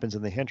 What happens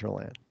in the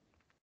hinterland?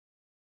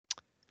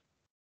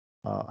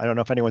 I don't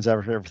know if anyone's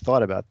ever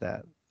thought about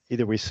that.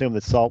 either we assume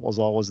that salt was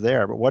always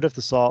there, but what if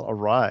the salt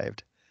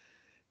arrived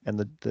and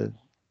the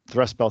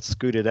thrust belt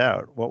scooted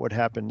out? What would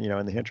happen,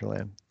 in the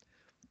hinterland?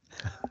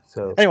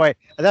 So Anyway,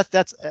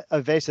 that's a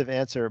evasive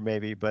answer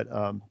maybe, but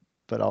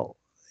I'll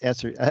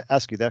ask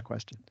you that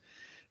question.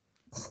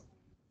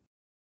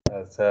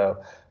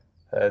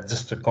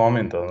 Just to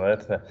comment on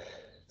that.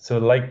 So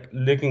like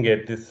looking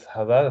at this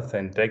Hazara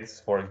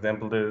syntax, for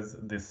example, there's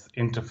this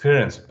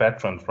interference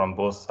pattern from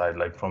both sides,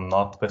 like from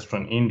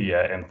northwestern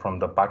India and from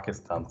the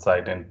Pakistan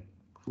side. And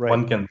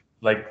one can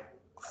like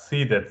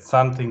see that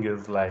something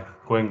is like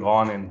going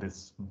on in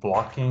this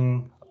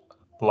blocking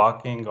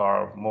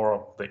or more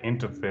of the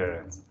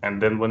interference.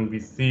 And then when we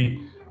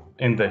see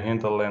in the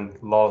hinterland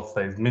a lot of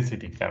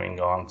seismicity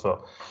coming on,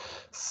 so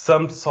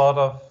some sort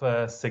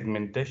of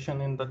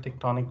segmentation in the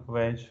tectonic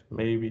wedge,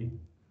 maybe.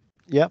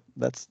 Yeah,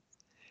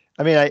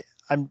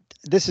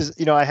 this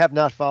is, I have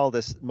not followed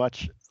this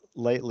much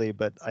lately,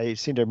 but I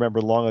seem to remember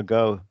long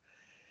ago,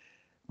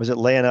 was it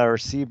Leonard or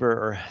Sieber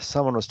or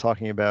someone was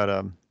talking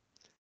about,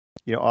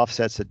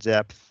 offsets at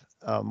depth,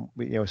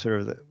 sort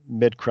of the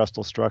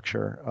mid-crustal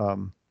structure.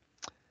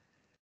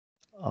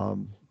 I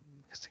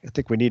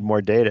think we need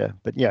more data,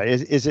 but yeah,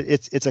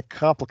 it's a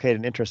complicated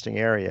and interesting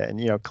area.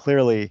 And,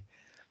 clearly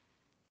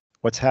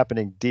what's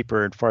happening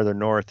deeper and farther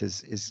north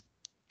is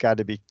got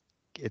to be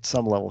at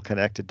some level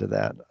connected to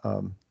that.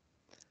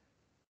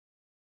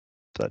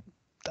 But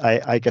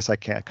I guess I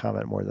can't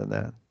comment more than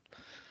that.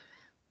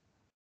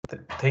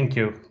 Thank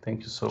you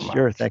so much.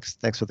 Sure,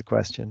 thanks for the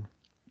question.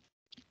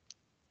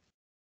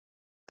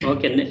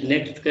 Okay,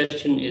 next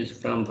question is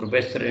from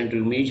Professor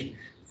Andrew Meach.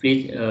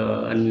 Please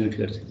unmute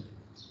yourself.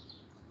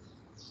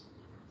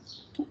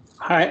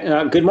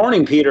 Hi, good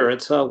morning, Peter.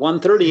 It's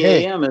 1:30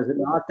 a.m. Is it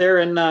not there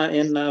in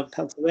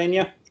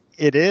Pennsylvania?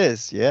 It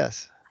is,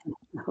 yes.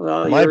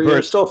 Well,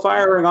 you're still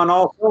firing on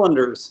all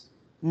cylinders.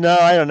 No,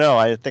 I don't know.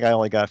 I think I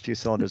only got a few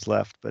cylinders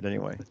left, but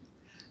anyway.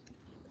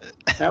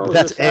 That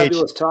was a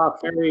fabulous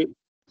talk.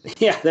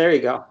 Yeah, there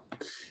you go.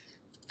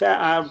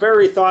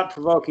 Very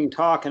thought-provoking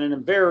talk and a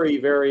very,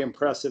 very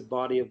impressive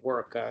body of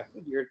work.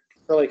 You're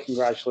really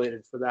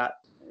congratulated for that,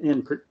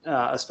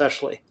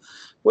 especially.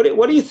 What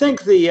do you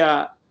think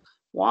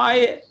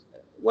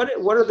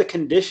what are the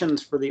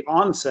conditions for the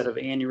onset of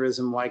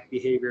aneurysm-like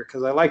behavior?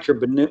 Because I like your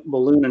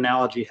balloon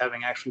analogy,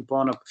 having actually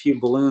blown up a few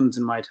balloons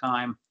in my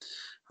time.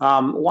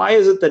 Why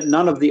is it that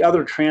none of the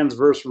other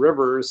transverse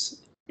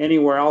rivers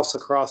anywhere else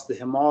across the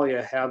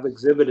Himalaya have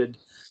exhibited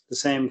the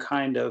same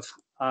kind of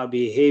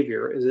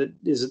behavior? Is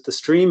it the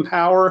stream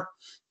power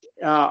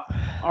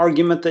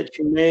argument that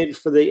you made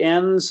for the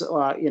ends?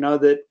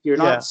 That you're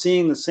not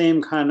seeing the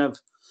same kind of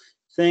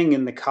thing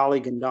in the Kali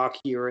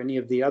Gandaki or any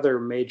of the other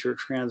major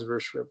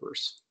transverse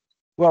rivers.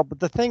 Well, but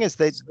the thing is,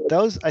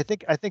 those I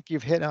think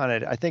you've hit on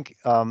it. I think,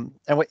 and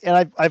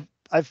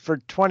I've for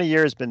 20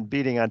 years been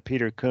beating on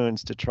Peter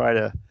Koons to try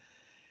to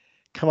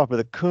come up with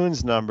a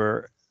Koons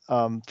number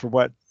for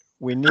what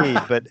we need.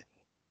 But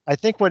I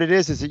think what it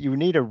is that you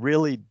need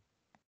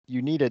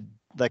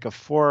like a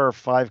 4 or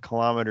 5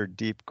 kilometer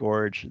deep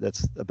gorge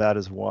that's about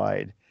as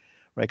wide,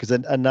 right? Because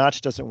a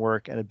notch doesn't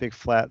work and a big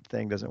flat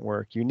thing doesn't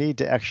work. You need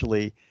to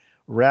actually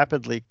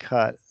rapidly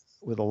cut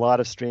with a lot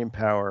of stream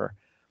power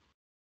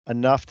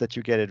enough that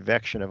you get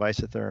advection of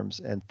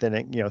isotherms and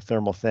thinning,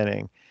 thermal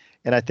thinning.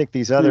 And I think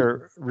these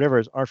other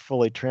rivers aren't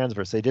fully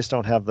transverse. They just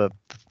don't have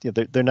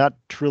they're not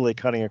truly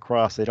cutting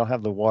across. They don't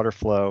have the water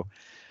flow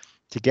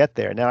to get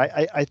there. Now,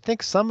 I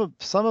think some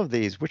of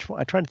these, which one,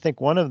 I'm trying to think,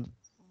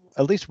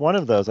 at least one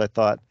of those I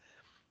thought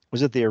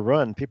was at the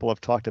Arun. People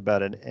have talked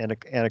about an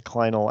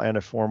anticlinal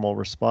aniformal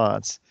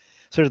response,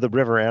 sort of the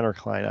river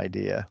anticline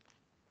idea.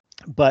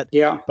 But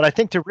I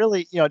think to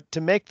really,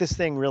 to make this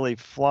thing really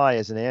fly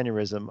as an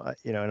aneurysm,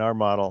 in our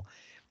model,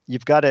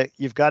 you've got to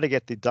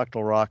get the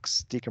ductile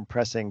rocks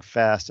decompressing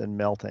fast and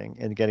melting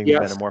and getting the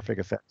metamorphic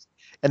effects.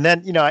 And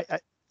then,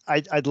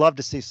 I'd love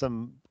to see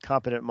some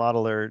competent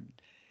modeler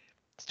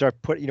start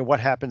what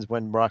happens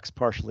when rocks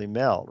partially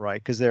melt,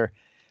 right? Because they're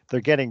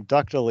getting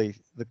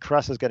the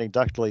crust is getting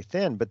ductily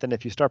thin, but then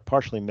if you start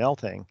partially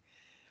melting,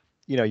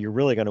 you're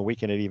really going to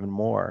weaken it even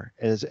more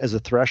as a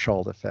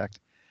threshold effect.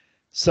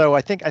 So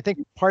I think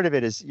part of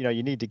it is,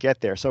 you need to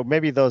get there. So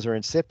maybe those are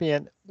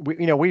incipient.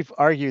 We've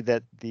argued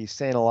that the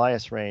St.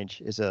 Elias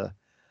range is a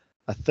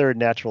third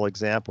natural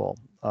example,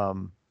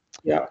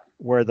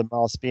 where the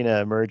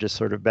Malaspina emerges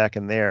sort of back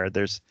in there.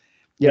 There's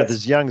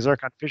young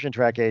zircon fission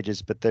track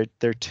ages, but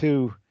they're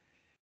too,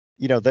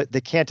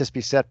 they can't just be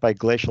set by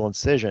glacial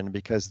incision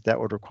because that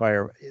would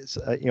require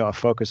a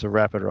focus of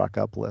rapid rock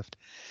uplift.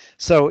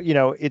 So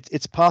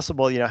it's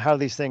possible how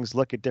these things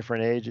look at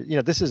different ages.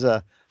 This is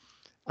a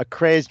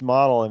crazed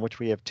model in which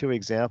we have 2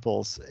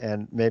 examples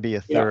and maybe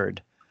a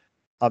third,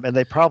 and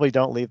they probably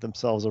don't leave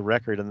themselves a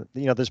record. And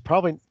there's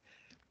probably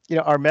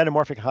our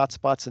metamorphic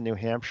hotspots in New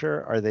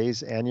Hampshire, are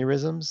these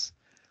aneurysms?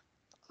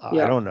 I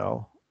don't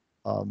know.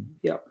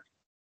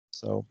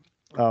 So,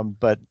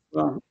 but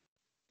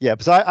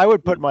so I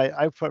would put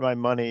my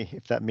money,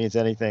 if that means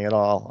anything at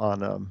all,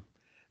 on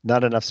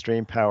not enough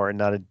stream power and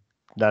not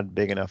a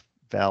big enough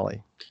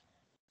valley.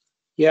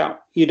 Yeah,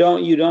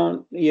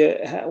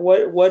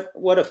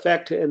 what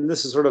effect, and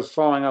this is sort of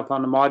following up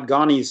on Ahmad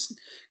Ghani's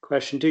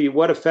question too,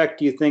 what effect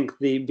do you think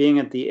the being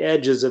at the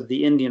edges of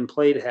the Indian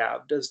plate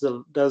have? Does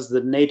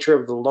the nature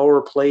of the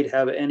lower plate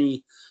have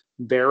any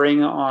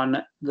bearing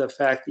on the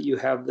fact that you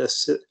have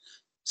this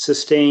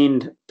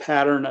sustained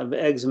pattern of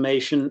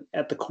exhumation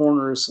at the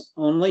corners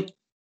only?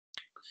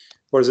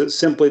 Or is it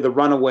simply the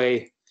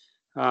runaway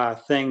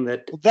thing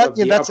that that's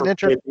the an upper plate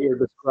interesting. that you're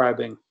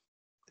describing?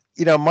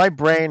 My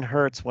brain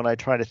hurts when I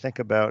try to think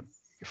about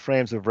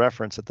frames of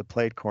reference at the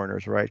plate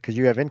corners, right? Because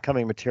you have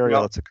incoming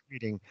material that's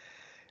accreting,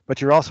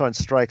 but you're also on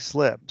strike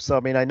slip. So,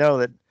 I mean, I know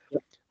that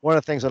one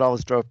of the things that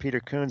always drove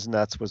Peter Kuhn's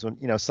nuts was when,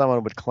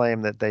 someone would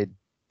claim that they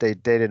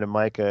dated a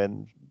mica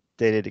and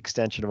dated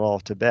extension of all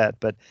of Tibet.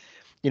 But,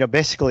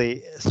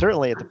 basically,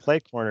 certainly at the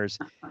plate corners,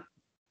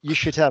 you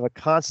should have a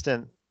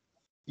constant,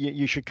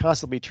 you should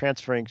constantly be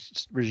transferring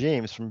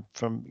regimes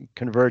from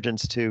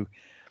convergence to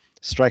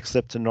strike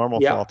slip to normal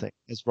faulting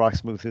as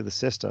rocks move through the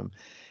system.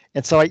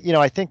 And so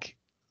I think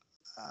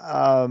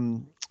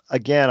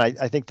again,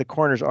 I think the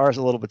corners are a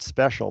little bit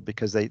special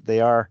because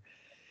they are,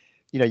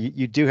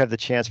 you do have the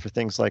chance for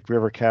things like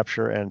river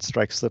capture, and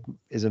strike slip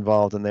is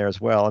involved in there as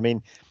well. I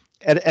mean,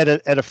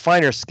 at a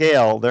finer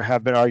scale, there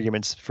have been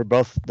arguments for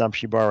both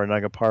Namche Barwa and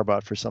Nanga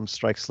Parbat for some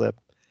strike slip,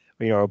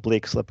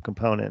 oblique slip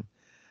component.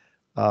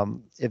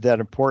 If that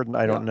important,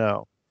 I don't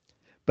know,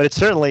 but it's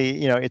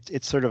certainly,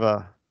 it's sort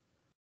of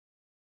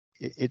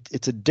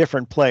it's a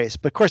different place.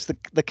 But of course,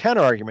 the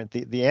counter argument,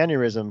 the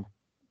aneurysm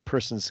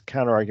person's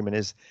counter argument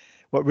is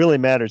what really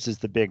matters is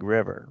the big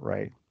river,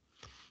 right?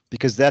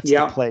 Because that's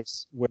the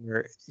place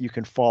where you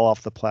can fall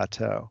off the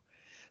plateau.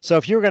 So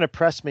if you were going to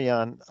press me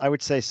on, I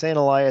would say St.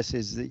 Elias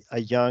is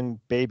a young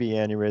baby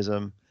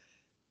aneurysm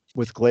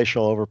with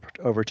glacial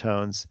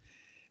overtones,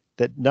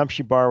 that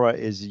Namche Barwa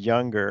is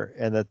younger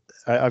and that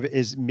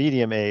is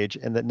medium age,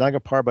 and that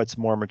Nanga Parbat's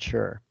more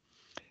mature,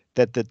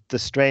 that the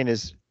strain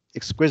is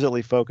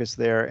exquisitely focused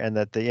there, and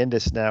that the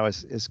Indus now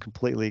is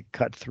completely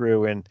cut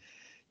through, and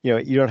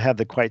you don't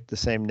have quite the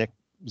same nick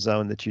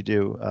zone that you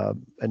do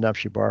in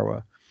Namche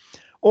Barwa.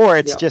 Or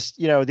it's just,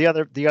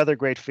 the other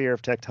great fear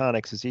of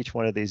tectonics is each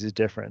one of these is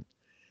different.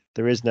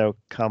 There is no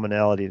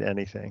commonality to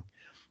anything,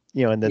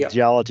 and the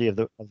geology of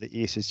the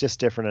East is just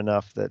different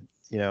enough that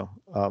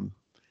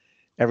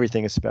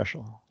everything is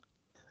special.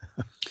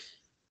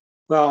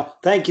 Well,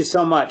 thank you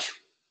so much.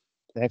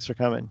 Thanks for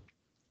coming.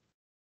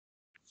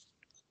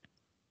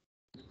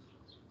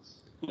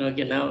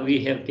 Okay, now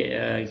we have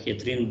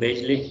Catherine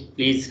Begley.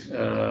 Please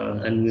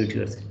unmute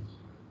yourself.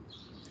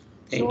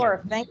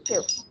 Thank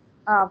you.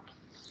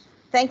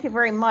 Thank you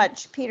very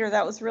much, Peter.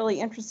 That was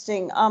really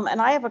interesting.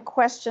 And I have a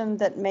question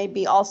that may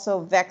be also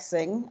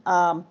vexing.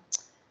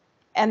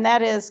 And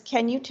that is,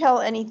 can you tell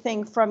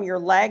anything from your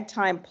lag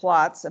time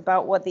plots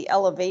about what the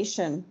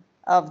elevation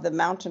of the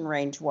mountain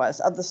range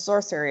was, of the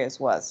source areas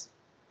was?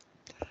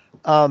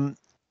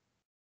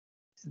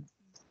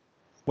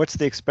 What's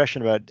the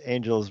expression about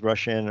angels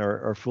rush in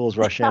or fools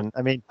rush in?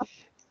 I mean,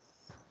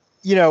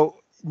 no,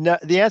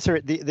 the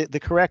answer, the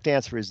correct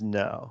answer is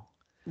no.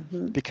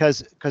 Mm-hmm.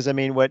 Because I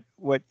mean, what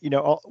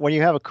when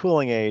you have a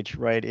cooling age,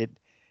 right,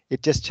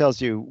 it just tells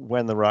you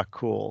when the rock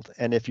cooled.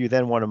 And if you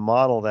then want to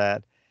model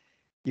that,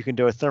 you can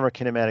do a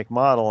thermokinematic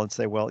model and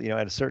say, well,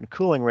 at a certain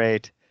cooling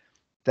rate,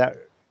 that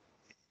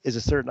is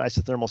a certain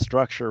isothermal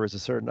structure, is a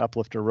certain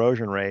uplift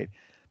erosion rate,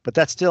 but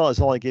that still is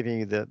only giving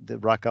you the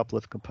rock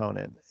uplift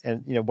component.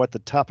 And what the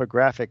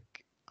topographic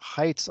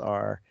heights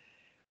are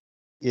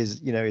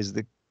is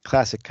the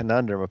classic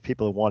conundrum of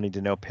people wanting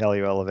to know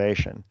paleo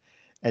elevation.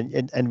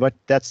 And what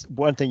that's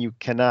one thing you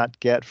cannot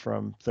get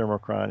from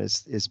thermochron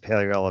is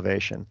paleo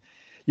elevation.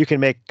 You can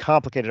make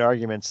complicated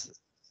arguments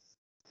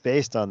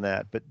based on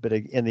that, but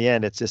in the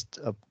end, it's just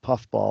a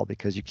puffball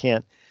because you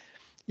can't,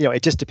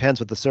 it just depends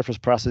what the surface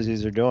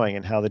processes are doing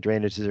and how the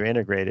drainages are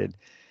integrated.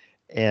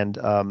 And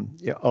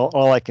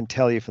all I can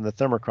tell you from the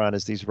thermochron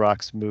is these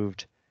rocks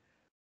moved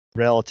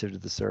relative to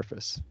the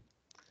surface.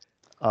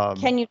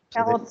 Can you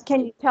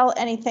tell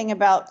anything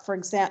about, for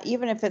example,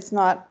 even if it's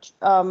not,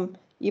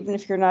 even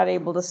if you're not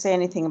able to say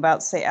anything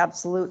about, say,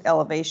 absolute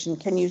elevation,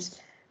 can you,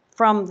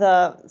 from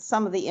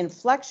some of the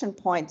inflection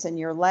points in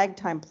your lag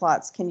time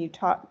plots, can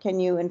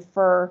you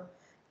infer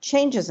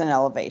changes in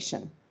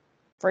elevation?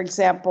 For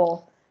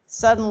example,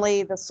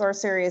 suddenly the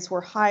source areas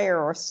were higher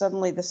or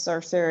suddenly the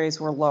source areas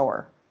were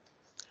lower?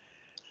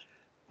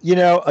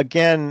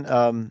 Again,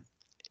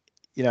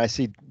 I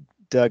see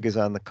Doug is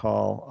on the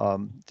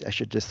call. I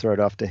should just throw it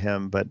off to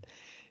him, but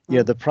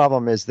the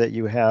problem is that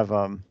you have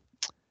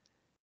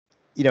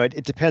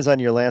it depends on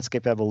your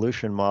landscape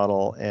evolution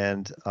model,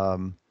 and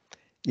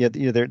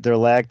there are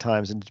lag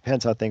times, and it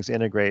depends how things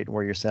integrate and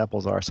where your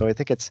samples are. So I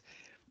think it's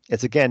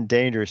again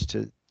dangerous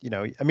to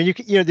I mean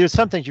there's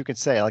some things you can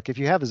say, like if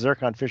you have a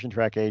zircon fission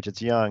track age,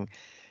 it's young,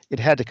 it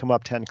had to come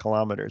up 10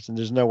 kilometers, and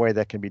there's no way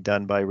that can be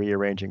done by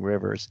rearranging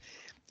rivers.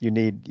 You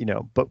need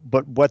but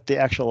what the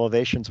actual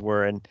elevations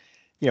were, and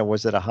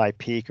was it a high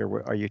peak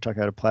or are you talking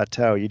about a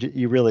plateau?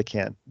 You really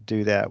can't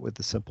do that with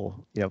the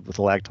simple with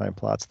the lag time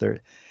plots.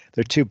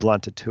 they're too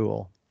blunt a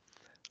tool.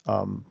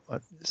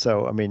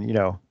 So I mean,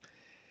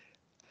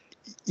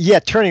 yeah,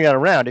 turning that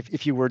around,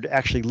 if you were to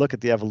actually look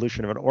at the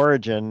evolution of an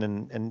origin,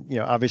 and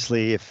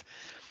obviously if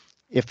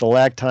the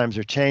lag times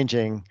are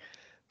changing,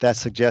 that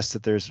suggests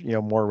that there's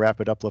more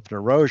rapid uplift and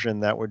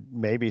erosion. That would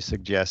maybe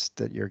suggest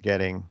that you're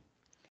getting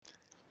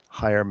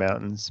higher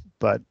mountains.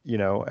 But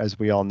as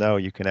we all know,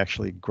 you can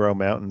actually grow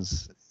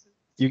mountains.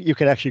 You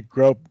can actually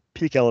grow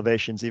peak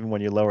elevations even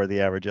when you lower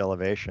the average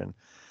elevation,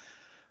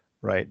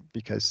 right?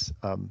 Because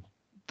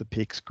the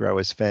peaks grow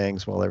as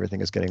fangs while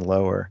everything is getting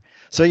lower.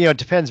 So it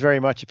depends very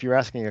much. If you're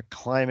asking a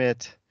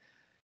climate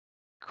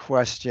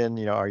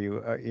question, are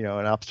you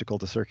an obstacle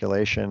to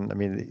circulation? I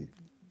mean,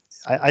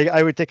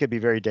 I would think it'd be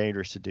very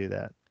dangerous to do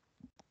that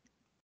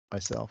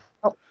myself.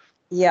 Oh,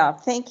 yeah,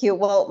 thank you.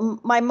 Well,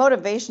 my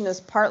motivation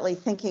is partly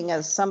thinking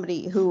as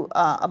somebody who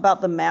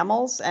about the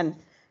mammals and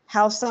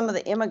how some of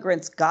the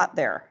immigrants got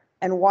there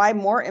and why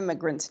more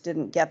immigrants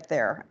didn't get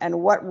there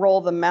and what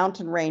role the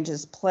mountain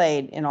ranges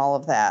played in all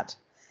of that,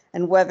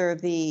 and whether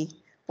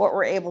what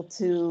we're able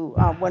to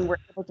when we're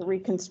able to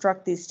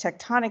reconstruct these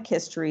tectonic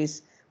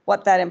histories,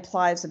 what that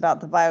implies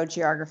about the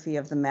biogeography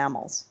of the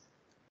mammals.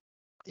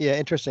 Yeah,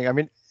 interesting. I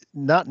mean,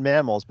 not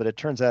mammals, but it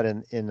turns out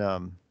in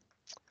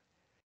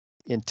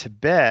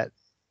Tibet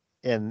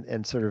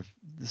and sort of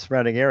the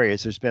surrounding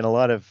areas, there's been a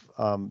lot of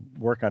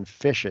work on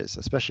fishes,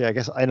 especially, I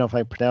don't know if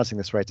I'm pronouncing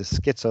this right, the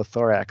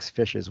schizothorax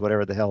fishes,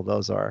 whatever the hell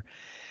those are.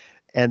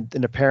 And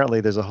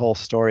apparently there's a whole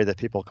story that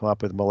people come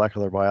up with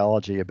molecular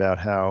biology about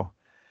how,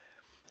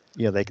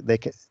 they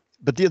can,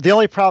 but the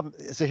only problem,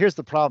 so here's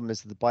the problem,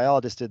 is that the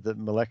biologists did the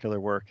molecular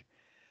work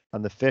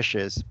on the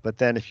fishes, but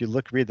then if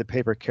you read the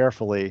paper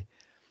carefully,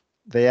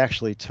 they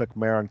actually took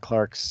Maron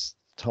Clark's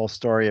whole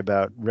story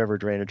about river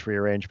drainage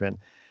rearrangement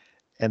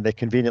and they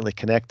conveniently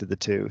connected the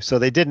two. So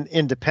they didn't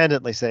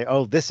independently say,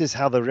 oh, this is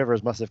how the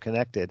rivers must have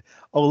connected.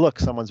 Oh, look,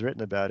 someone's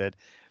written about it.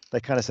 They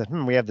kind of said,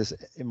 we have this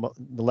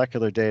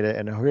molecular data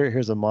and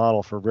here's a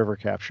model for river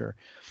capture.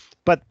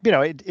 But,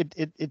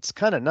 it's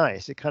kind of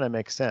nice. It kind of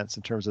makes sense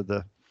in terms of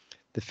the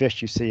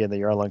fish you see in the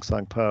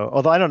Yarlung-Tsangpo.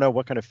 Although I don't know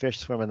what kind of fish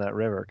swim in that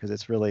river because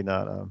it's really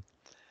not,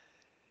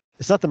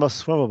 it's not the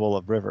most swimmable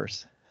of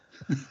rivers.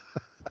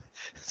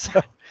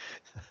 So.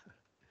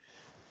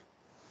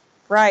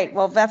 Right.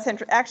 Well, that's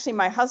actually,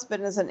 my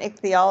husband is an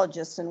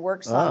ichthyologist and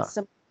works on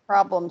similar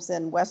problems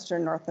in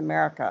Western North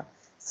America.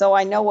 So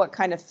I know what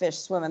kind of fish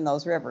swim in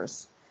those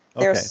rivers.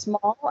 They're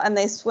small and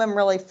they swim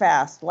really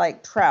fast,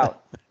 like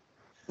trout.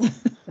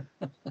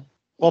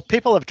 Well,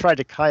 people have tried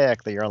to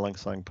kayak the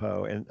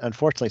Yarlung-Tsangpo, and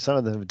unfortunately, some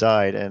of them have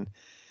died. And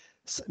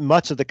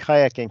much of the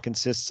kayaking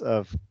consists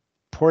of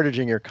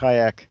portaging your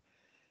kayak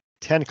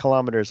 10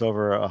 kilometers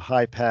over a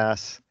high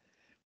pass,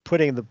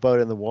 putting the boat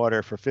in the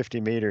water for 50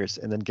 meters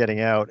and then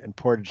getting out and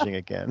portaging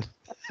again.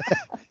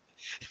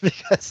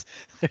 Because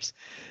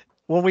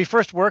when we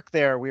first worked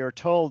there, we were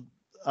told,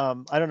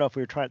 I don't know if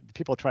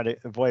people trying to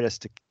avoid us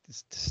to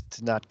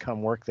not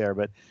come work there,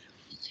 but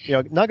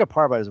Nanga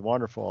Parbat is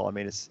wonderful. I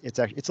mean, it's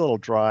actually, it's a little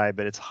dry,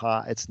 but it's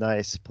hot. It's a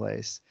nice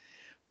place.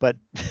 But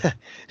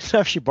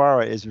Namche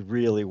Barwa is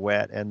really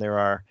wet, and there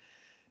are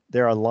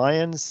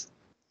lions,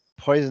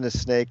 poisonous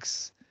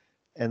snakes,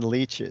 and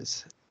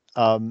leeches.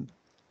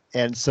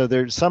 And so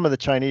there's some of the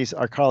Chinese,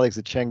 our colleagues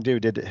at Chengdu,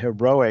 did a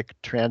heroic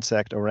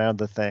transect around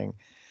the thing.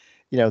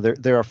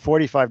 There are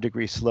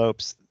 45-degree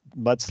slopes,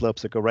 mud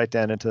slopes that go right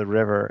down into the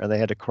river, and they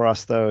had to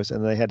cross those,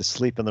 and they had to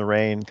sleep in the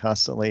rain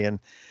constantly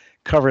and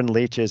covered in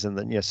leeches and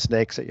then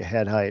snakes at your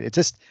head height. It's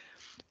just,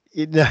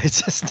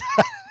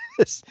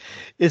 it's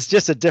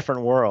just a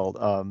different world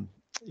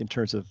in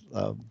terms of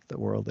the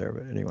world there.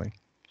 But anyway.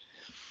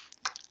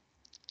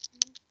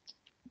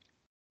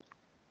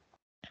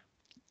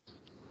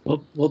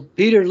 Well,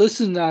 Peter,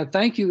 listen,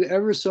 thank you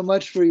ever so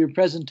much for your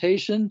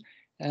presentation,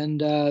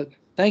 and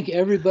thank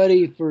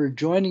everybody for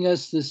joining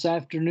us this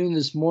afternoon,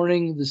 this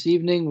morning, this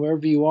evening,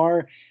 wherever you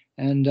are,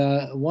 and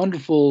a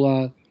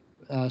wonderful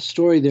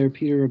story there,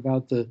 Peter,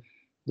 about the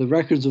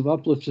records of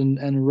uplift and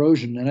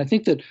erosion. And I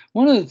think that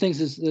one of the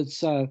things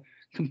that's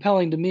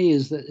compelling to me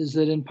is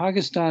that in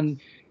Pakistan,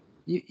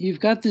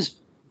 you've got this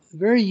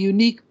very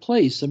unique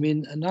place. I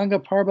mean, Nanga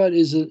Parbat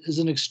is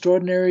an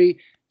extraordinary,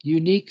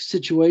 unique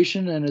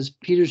situation, and as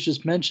Peter's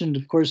just mentioned,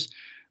 of course,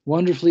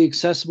 wonderfully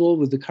accessible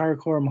with the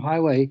Karakoram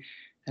Highway,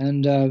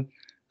 and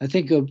I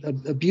think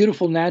a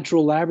beautiful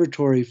natural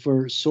laboratory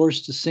for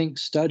source to sink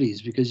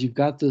studies, because you've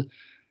got the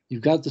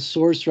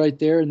source right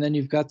there, and then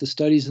you've got the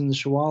studies in the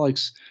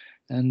Siwaliks,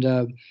 and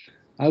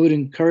I would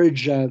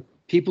encourage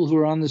people who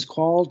are on this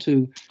call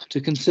to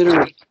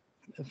consider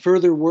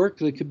further work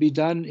that could be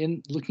done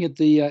in looking at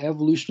the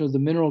evolution of the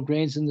mineral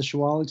grains in the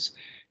Siwaliks.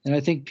 And I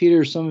think,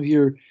 Peter, some of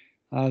your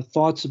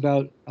thoughts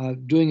about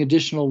doing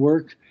additional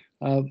work,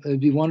 it'd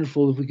be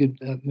wonderful if we could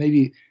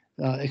maybe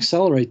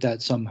accelerate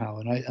that somehow.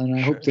 And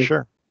I hope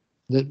that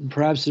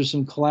perhaps there's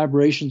some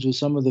collaborations with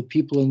some of the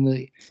people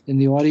in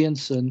the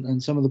audience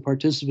and some of the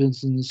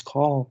participants in this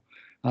call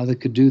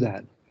that could do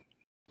that.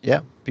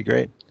 Yeah, be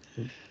great.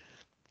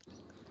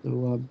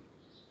 So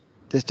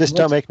Just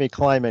don't make me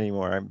climb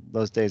anymore.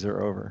 Those days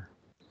are over.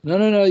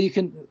 No. You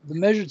can. The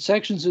measured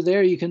sections are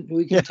there. We can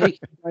take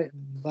you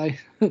by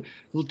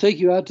we'll take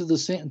you out to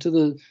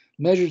the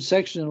measured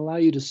section and allow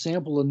you to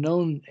sample a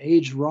known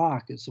aged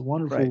rock. It's a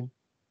wonderful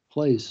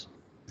place.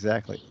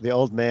 Exactly. The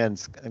old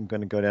man's. I'm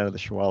going to go down to the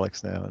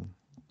Siwaliks now and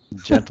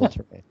gentle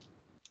terrain.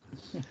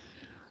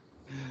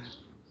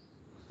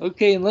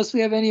 Okay, unless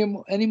we have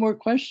any more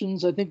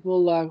questions, I think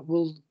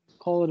we'll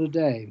call it a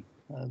day.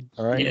 All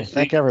right. Yes, well,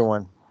 thank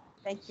everyone.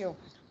 Thank you.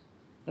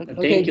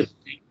 Okay. Thank you.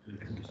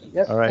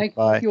 Yep, All right.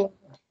 Bye. Thank you.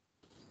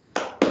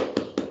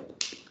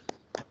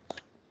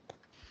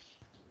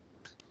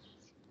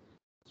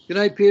 Good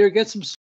night, Peter. Get some